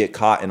 Otherwise, you get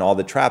caught in all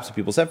the traps that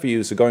people set for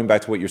you. So going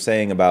back to what you're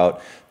saying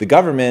about the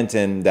government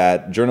and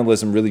that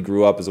journalism really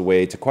grew up as a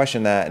way to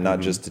question that and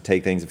not just to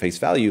take things at face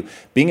value,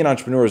 being an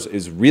entrepreneur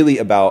is really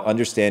about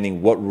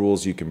understanding what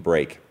rules you can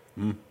break.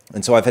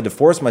 And so I've had to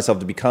force myself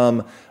to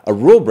become a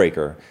rule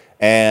breaker.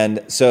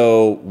 And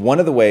so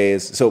one of the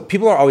ways, so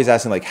people are always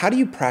asking, like, how do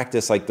you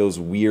practice like those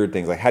weird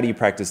things? Like, how do you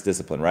practice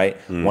discipline, right?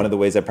 One of the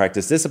ways I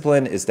practice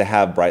discipline is to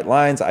have bright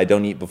lines. I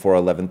don't eat before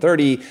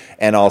 11:30,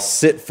 and I'll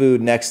sit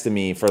food next to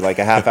me for like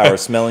a half hour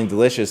smelling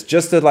delicious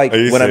just to like,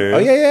 when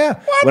serious?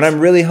 when I'm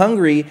really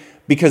hungry,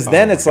 because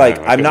then it's like,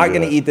 I I'm not couldn't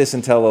going do to that. eat this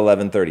until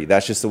 11:30.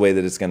 That's just the way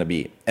that it's going to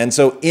be. And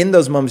so in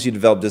those moments, you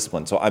develop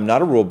discipline. So I'm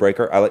not a rule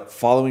breaker. I like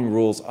following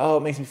rules. Oh, it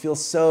makes me feel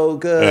so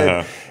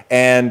good.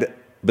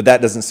 But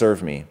that doesn't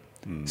serve me.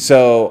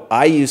 So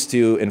I used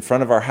to, in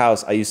front of our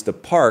house, I used to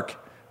park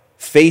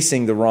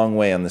facing the wrong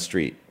way on the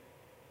street.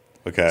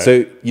 Okay.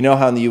 So you know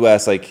how in the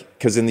U.S., like,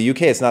 because in the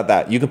U.K. it's not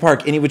that. You can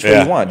park any which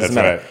way you want. Doesn't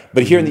that's matter. right.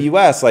 But here in the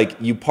U.S., like,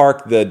 you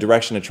park the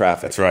direction of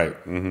traffic. That's right.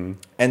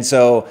 And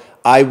so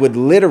I would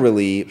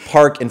literally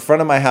park in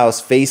front of my house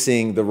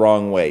facing the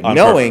wrong way,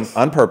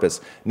 on purpose,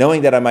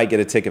 knowing that I might get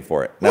a ticket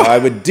for it. Now, I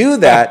would do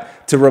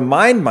that to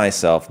remind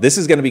myself, this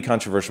is going to be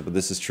controversial, but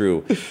this is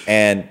true.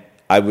 And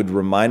I would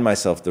remind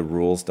myself the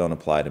rules don't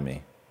apply to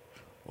me.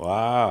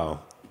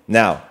 Wow.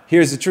 Now,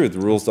 here's the truth. The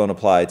rules don't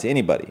apply to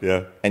anybody.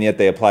 Yeah. And yet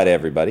they apply to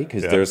everybody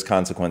because there's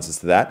consequences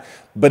to that.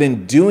 But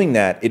in doing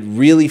that, it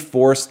really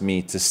forced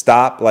me to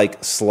stop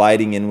like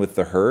sliding in with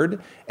the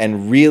herd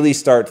and really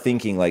start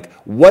thinking like,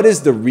 what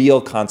is the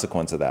real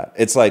consequence of that?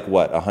 It's like,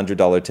 what,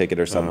 $100 ticket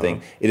or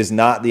something. It is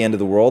not the end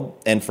of the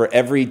world. And for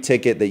every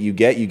ticket that you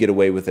get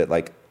away with it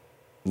like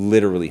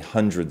literally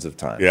hundreds of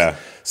times. Yeah.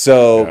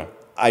 So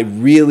I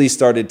really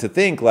started to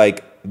think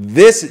like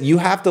this, you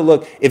have to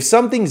look, if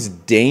something's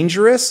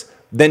dangerous,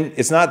 then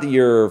it's not that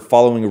you're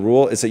following a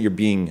rule, it's that you're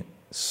being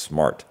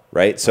smart,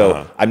 right?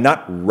 So I'm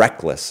not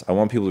reckless. I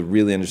want people to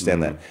really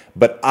understand that.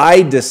 But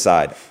I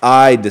decide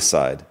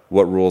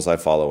what rules I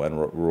follow and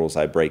what rules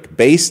I break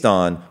based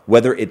on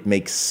whether it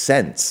makes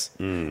sense.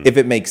 If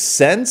it makes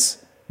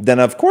sense, then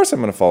of course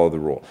I'm going to follow the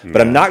rule. But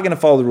I'm not going to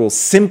follow the rule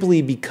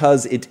simply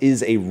because it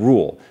is a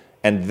rule.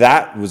 And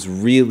that was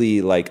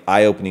really like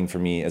eye-opening for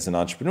me as an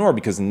entrepreneur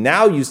because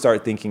now you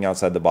start thinking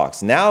outside the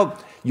box. Now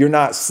you're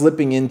not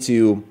slipping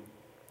into,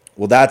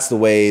 well, that's the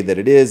way that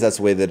it is. That's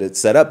the way that it's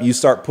set up. You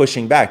start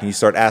pushing back and you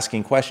start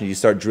asking questions. You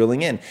start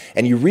drilling in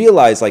and you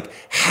realize like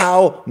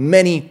how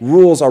many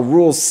rules are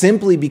rules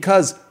simply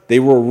because they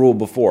were a rule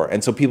before.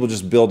 And so people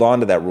just build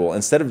onto that rule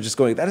instead of just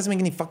going, that doesn't make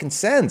any fucking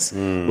sense.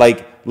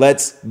 Like,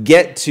 let's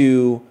get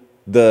to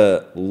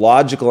the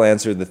logical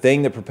answer, the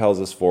thing that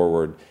propels us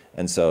forward.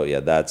 And so,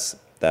 yeah, that's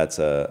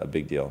a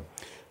big deal.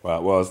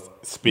 Well,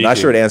 speaking. Not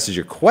sure it answers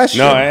your question.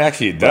 No, it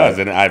actually does.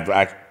 And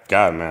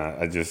God,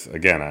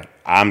 man,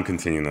 I'm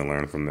continuing to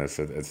learn from this.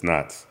 It's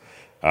nuts.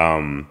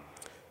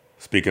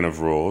 Speaking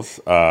of rules,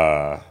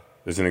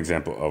 there's an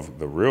example of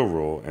the real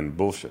rule and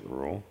bullshit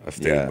rule, as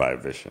stated by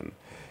Vishen.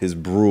 His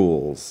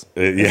brules.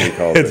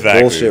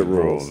 Exactly. Bullshit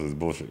rules. His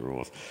bullshit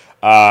rules.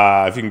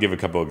 If you can give a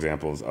couple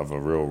examples of a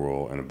real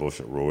rule and a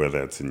bullshit rule,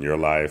 whether it's in your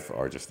life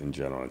or just in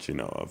general that you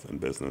know of in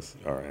business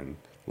or in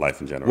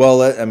life in general.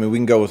 Well, I mean, we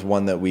can go with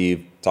one that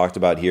we've talked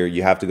about here.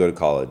 You have to go to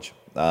college.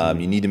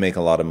 You need to make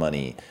a lot of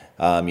money.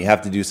 You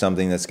have to do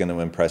something that's going to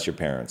impress your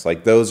parents.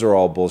 Like, those are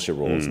all bullshit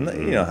rules.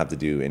 And you don't have to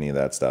do any of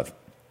that stuff.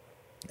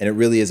 And it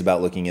really is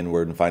about looking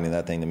inward and finding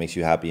that thing that makes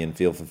you happy and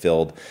feel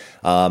fulfilled.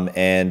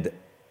 And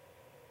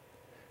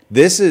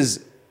this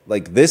is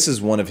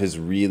one of his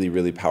really,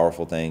 really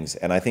powerful things.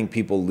 And I think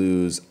people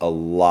lose a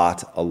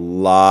lot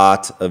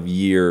of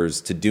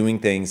years to doing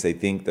things they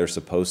think they're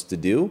supposed to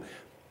do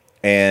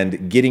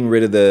and getting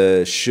rid of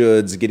the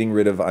shoulds, getting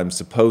rid of I'm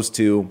supposed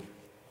to,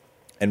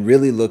 and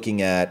really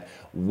looking at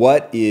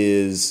what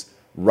is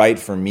right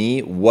for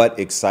me, what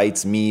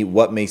excites me,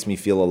 what makes me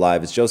feel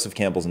alive. It's Joseph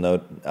Campbell's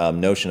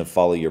notion of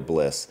follow your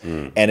bliss.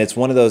 And it's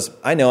one of those,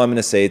 I know I'm going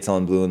to say it till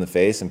I'm blue in the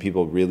face and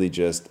people really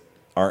just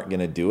aren't going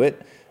to do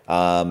it.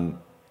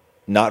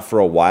 Not for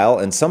a while.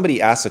 And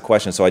somebody asked a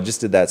question. So I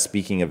just did that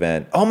speaking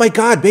event. Oh my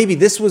God, baby,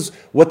 this was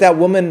what that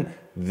woman,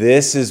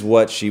 this is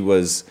what she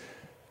was.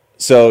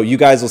 So you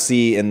guys will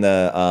see in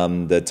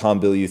the Tom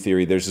Bilyeu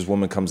theory, there's this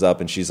woman comes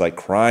up and she's like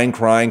crying.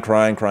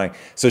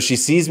 So she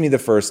sees me the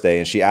first day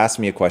and she asked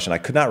me a question. I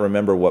could not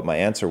remember what my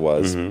answer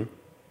was.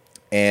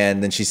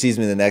 And then she sees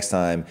me the next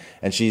time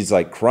and she's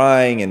like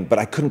crying, but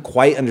I couldn't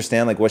quite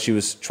understand like what she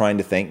was trying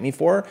to thank me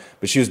for.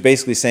 But she was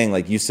basically saying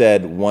like, you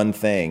said one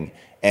thing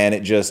and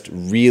it just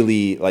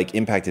really like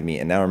impacted me.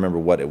 And now I remember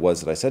what it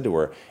was that I said to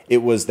her. It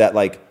was that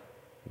like,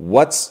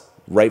 what's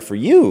right for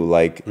you?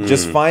 Like,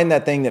 just find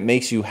that thing that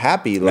makes you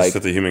happy. Like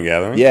at the human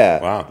gathering?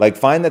 Yeah. Wow. Like,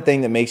 find that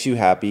thing that makes you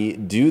happy.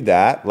 Do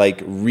that.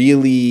 Like,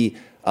 really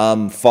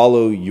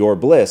follow your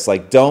bliss.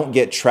 Like, don't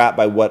get trapped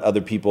by what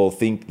other people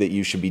think that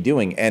you should be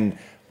doing. And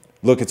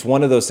look, it's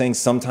one of those things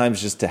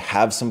sometimes just to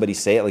have somebody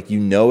say it, like you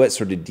know it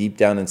sort of deep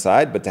down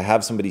inside, but to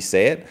have somebody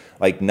say it,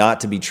 like not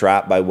to be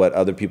trapped by what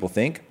other people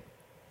think.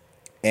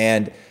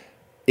 And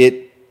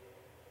it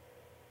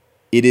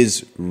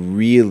is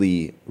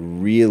really,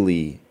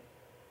 really,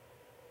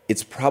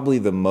 it's probably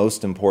the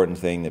most important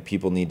thing that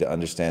people need to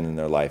understand in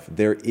their life.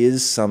 There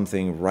is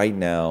something right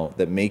now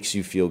that makes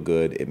you feel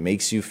good. It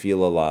makes you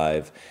feel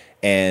alive.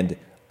 And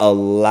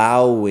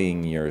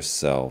allowing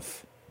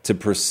yourself to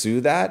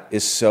pursue that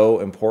is so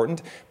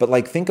important. But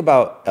like, think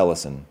about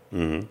Ellison.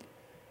 Mm-hmm.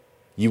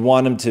 You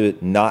want him to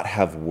not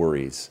have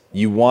worries.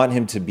 You want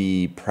him to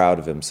be proud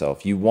of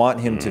himself. You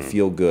want him to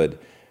feel good.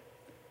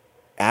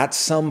 At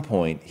some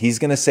point, he's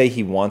going to say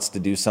he wants to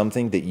do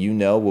something that you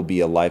know will be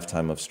a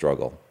lifetime of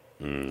struggle.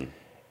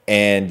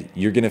 And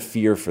you're going to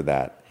fear for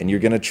that. And you're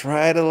going to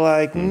try to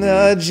like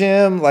nudge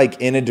him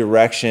like in a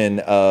direction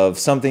of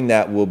something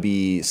that will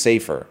be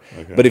safer.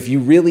 Okay. But if you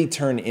really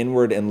turn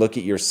inward and look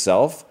at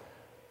yourself,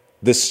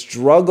 the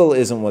struggle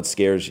isn't what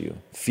scares you.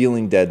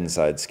 Feeling dead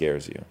inside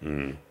scares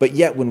you. But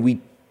yet when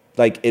we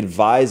like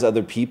advise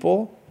other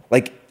people,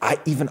 like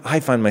I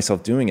find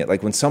myself doing it.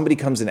 Like when somebody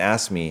comes and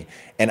asks me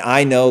and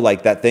I know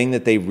like that thing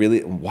that they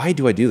really, why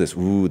do I do this?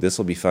 Ooh, this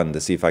will be fun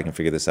to see if I can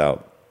figure this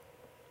out.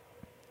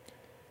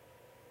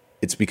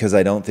 It's because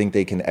I don't think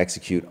they can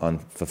execute on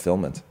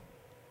fulfillment.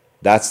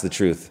 That's the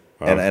truth.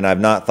 Wow. And I've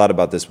not thought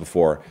about this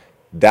before.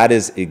 That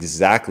is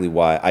exactly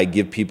why I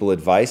give people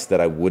advice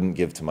that I wouldn't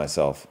give to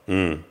myself.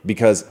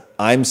 Because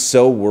I'm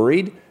so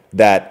worried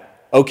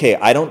that, okay,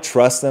 I don't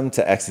trust them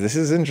to execute. This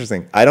is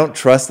interesting. I don't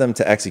trust them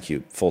to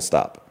execute, full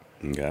stop.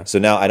 Okay. So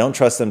now I don't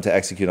trust them to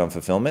execute on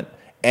fulfillment,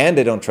 and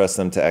I don't trust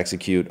them to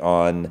execute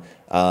on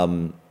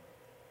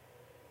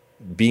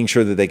being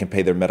sure that they can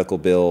pay their medical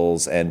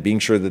bills and being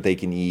sure that they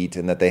can eat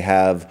and that they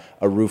have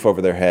a roof over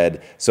their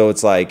head. So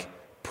it's like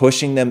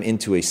pushing them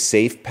into a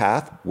safe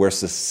path where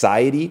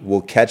society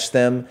will catch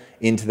them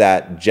into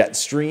that jet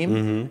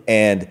stream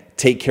and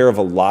take care of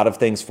a lot of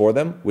things for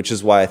them, which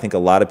is why I think a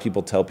lot of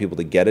people tell people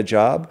to get a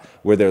job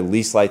where they're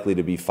least likely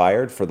to be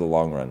fired for the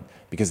long run.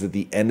 Because at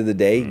the end of the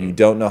day, you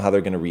don't know how they're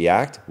going to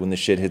react when the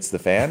shit hits the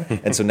fan.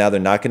 And so now they're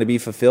not going to be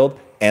fulfilled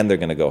and they're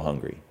going to go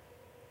hungry.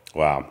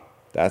 Wow.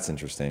 That's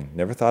interesting.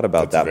 Never thought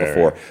about that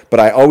before. But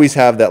I always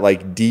have that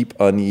like deep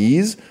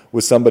unease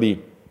with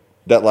somebody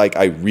that like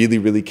I really,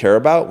 really care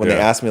about when they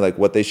ask me like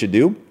what they should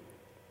do.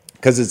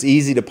 Because it's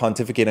easy to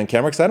pontificate on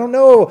camera because I don't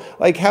know,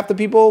 like half the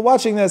people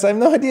watching this, I have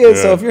no idea.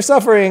 So if you're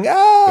suffering,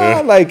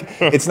 like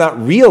it's not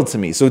real to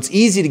me. So it's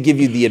easy to give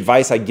you the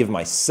advice I give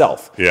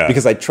myself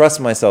because I trust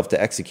myself to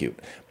execute.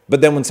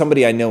 But then when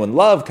somebody I know and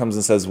love comes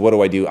and says, what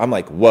do I do? I'm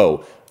like,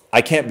 whoa,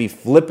 I can't be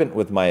flippant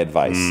with my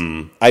advice.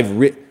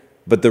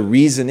 But the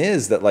reason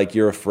is that like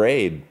you're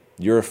afraid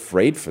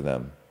for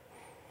them.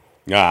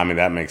 Yeah, I mean,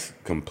 that makes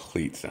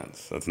complete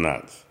sense. That's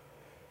nuts.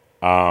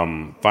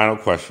 Final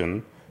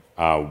question.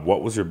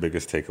 What was your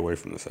biggest takeaway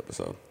from this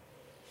episode?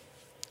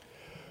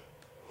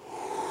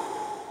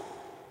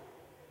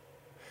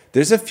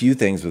 There's a few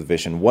things with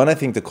Vishen. One, I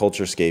think the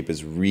Culturescape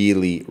is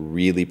really,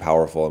 really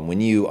powerful. And when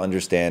you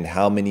understand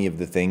how many of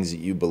the things that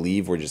you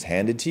believe were just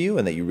handed to you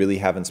and that you really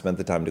haven't spent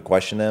the time to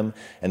question them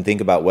and think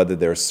about whether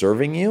they're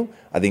serving you,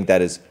 I think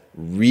that is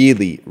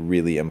really,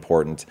 really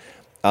important.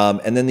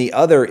 And then the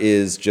other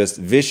is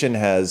just Vishen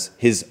has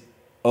his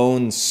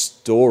own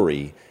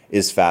story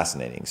is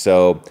fascinating.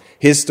 So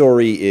his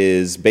story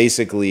is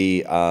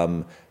basically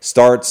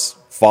starts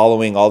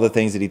following all the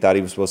things that he thought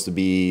he was supposed to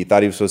be. He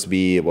thought he was supposed to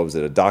be, what was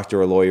it, a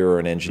doctor, a lawyer, or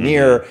an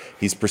engineer.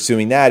 He's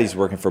pursuing that. He's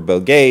working for Bill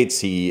Gates.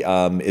 He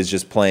is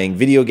just playing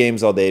video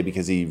games all day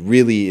because he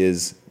really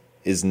is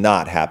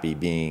not happy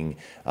being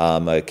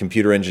a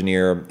computer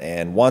engineer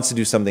and wants to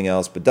do something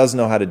else but doesn't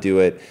know how to do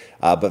it.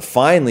 But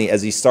finally,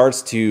 as he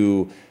starts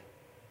to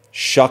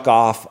shuck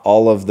off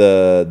all of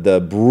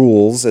the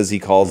rules, as he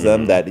calls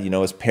them, that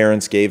his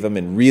parents gave him,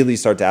 and really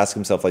start to ask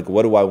himself, like,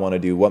 what do I want to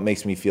do? What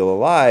makes me feel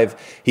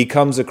alive? He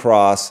comes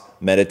across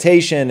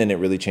meditation, and it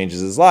really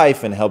changes his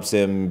life and helps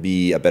him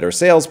be a better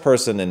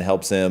salesperson and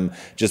helps him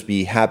just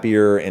be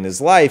happier in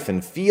his life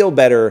and feel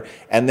better,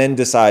 and then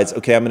decides,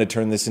 okay, I'm going to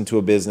turn this into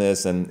a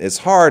business, and it's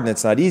hard and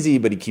it's not easy,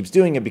 but he keeps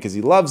doing it because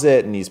he loves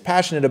it and he's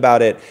passionate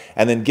about it,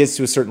 and then gets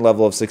to a certain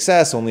level of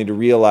success only to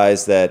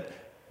realize that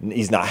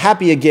he's not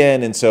happy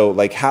again. And so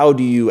like, how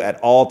do you at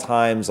all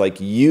times like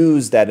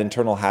use that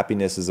internal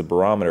happiness as a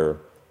barometer?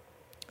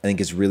 I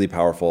think is really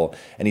powerful.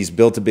 And he's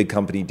built a big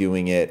company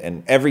doing it.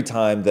 And every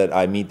time that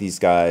I meet these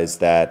guys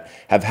that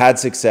have had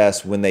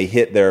success when they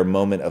hit their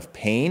moment of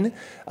pain,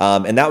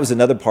 and that was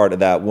another part of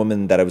that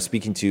woman that I was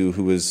speaking to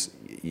who was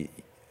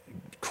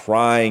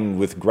crying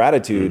with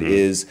gratitude,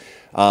 is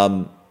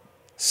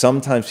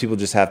sometimes people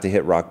just have to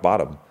hit rock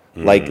bottom.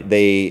 Like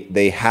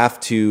they have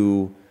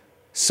to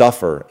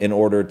suffer in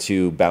order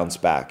to bounce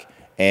back,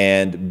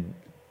 and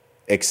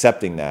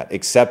accepting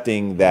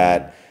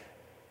that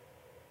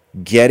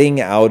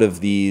getting out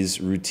of these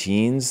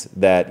routines,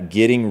 that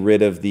getting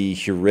rid of the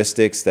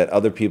heuristics that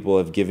other people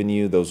have given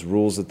you, those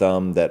rules of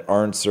thumb that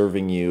aren't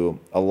serving you,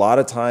 a lot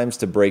of times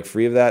to break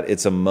free of that,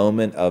 it's a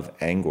moment of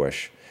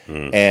anguish.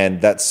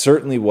 And that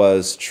certainly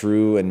was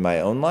true in my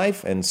own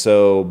life. And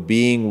so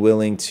being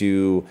willing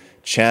to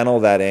channel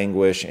that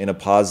anguish in a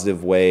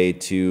positive way,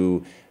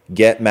 to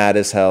get mad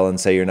as hell and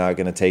say you're not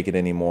going to take it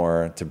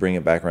anymore, to bring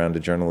it back around to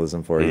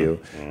journalism for you.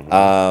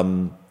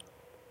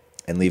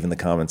 And leave in the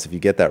comments if you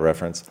get that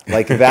reference.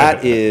 Like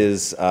that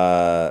is,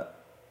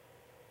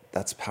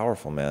 that's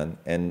powerful, man.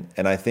 And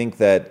I think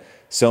that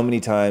so many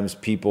times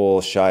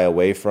people shy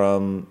away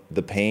from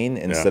the pain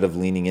instead of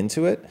leaning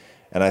into it.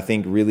 And I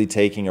think really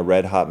taking a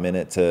red hot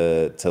minute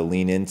to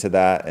lean into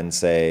that and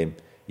say,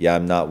 yeah,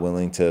 I'm not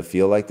willing to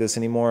feel like this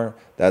anymore.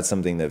 That's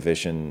something that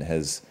Vishen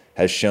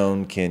has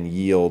shown can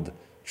yield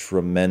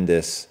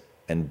tremendous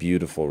and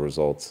beautiful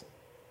results.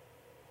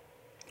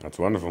 That's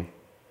wonderful.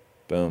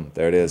 Boom.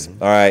 There it is.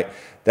 All right.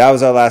 That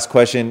was our last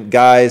question.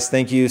 Guys,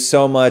 thank you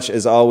so much,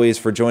 as always,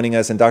 for joining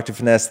us. And Dr.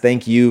 Finesse,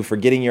 thank you for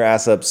getting your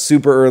ass up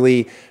super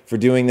early for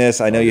doing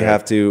this. I know you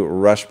have to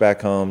rush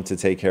back home to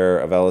take care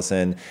of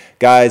Ellison.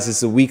 Guys, this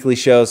is a weekly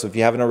show, so if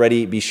you haven't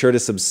already, be sure to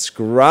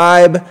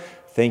subscribe.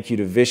 Thank you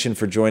to Vishen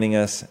for joining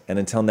us. And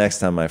until next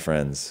time, my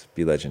friends,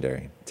 be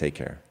legendary. Take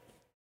care.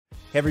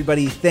 Hey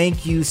everybody,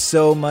 thank you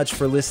so much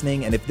for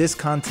listening. And if this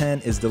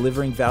content is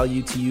delivering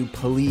value to you,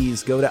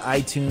 please go to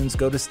iTunes,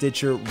 go to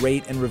Stitcher,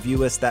 rate and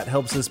review us. That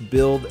helps us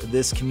build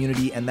this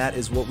community. And that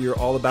is what we are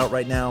all about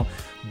right now.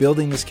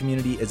 Building this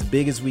community as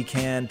big as we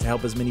can to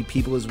help as many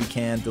people as we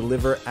can,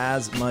 deliver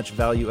as much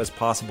value as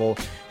possible.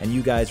 And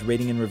you guys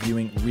rating and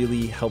reviewing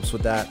really helps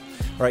with that.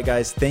 All right,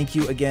 guys, thank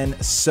you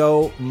again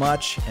so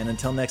much. And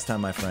until next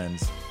time, my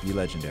friends, be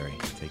legendary.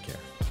 Take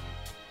care.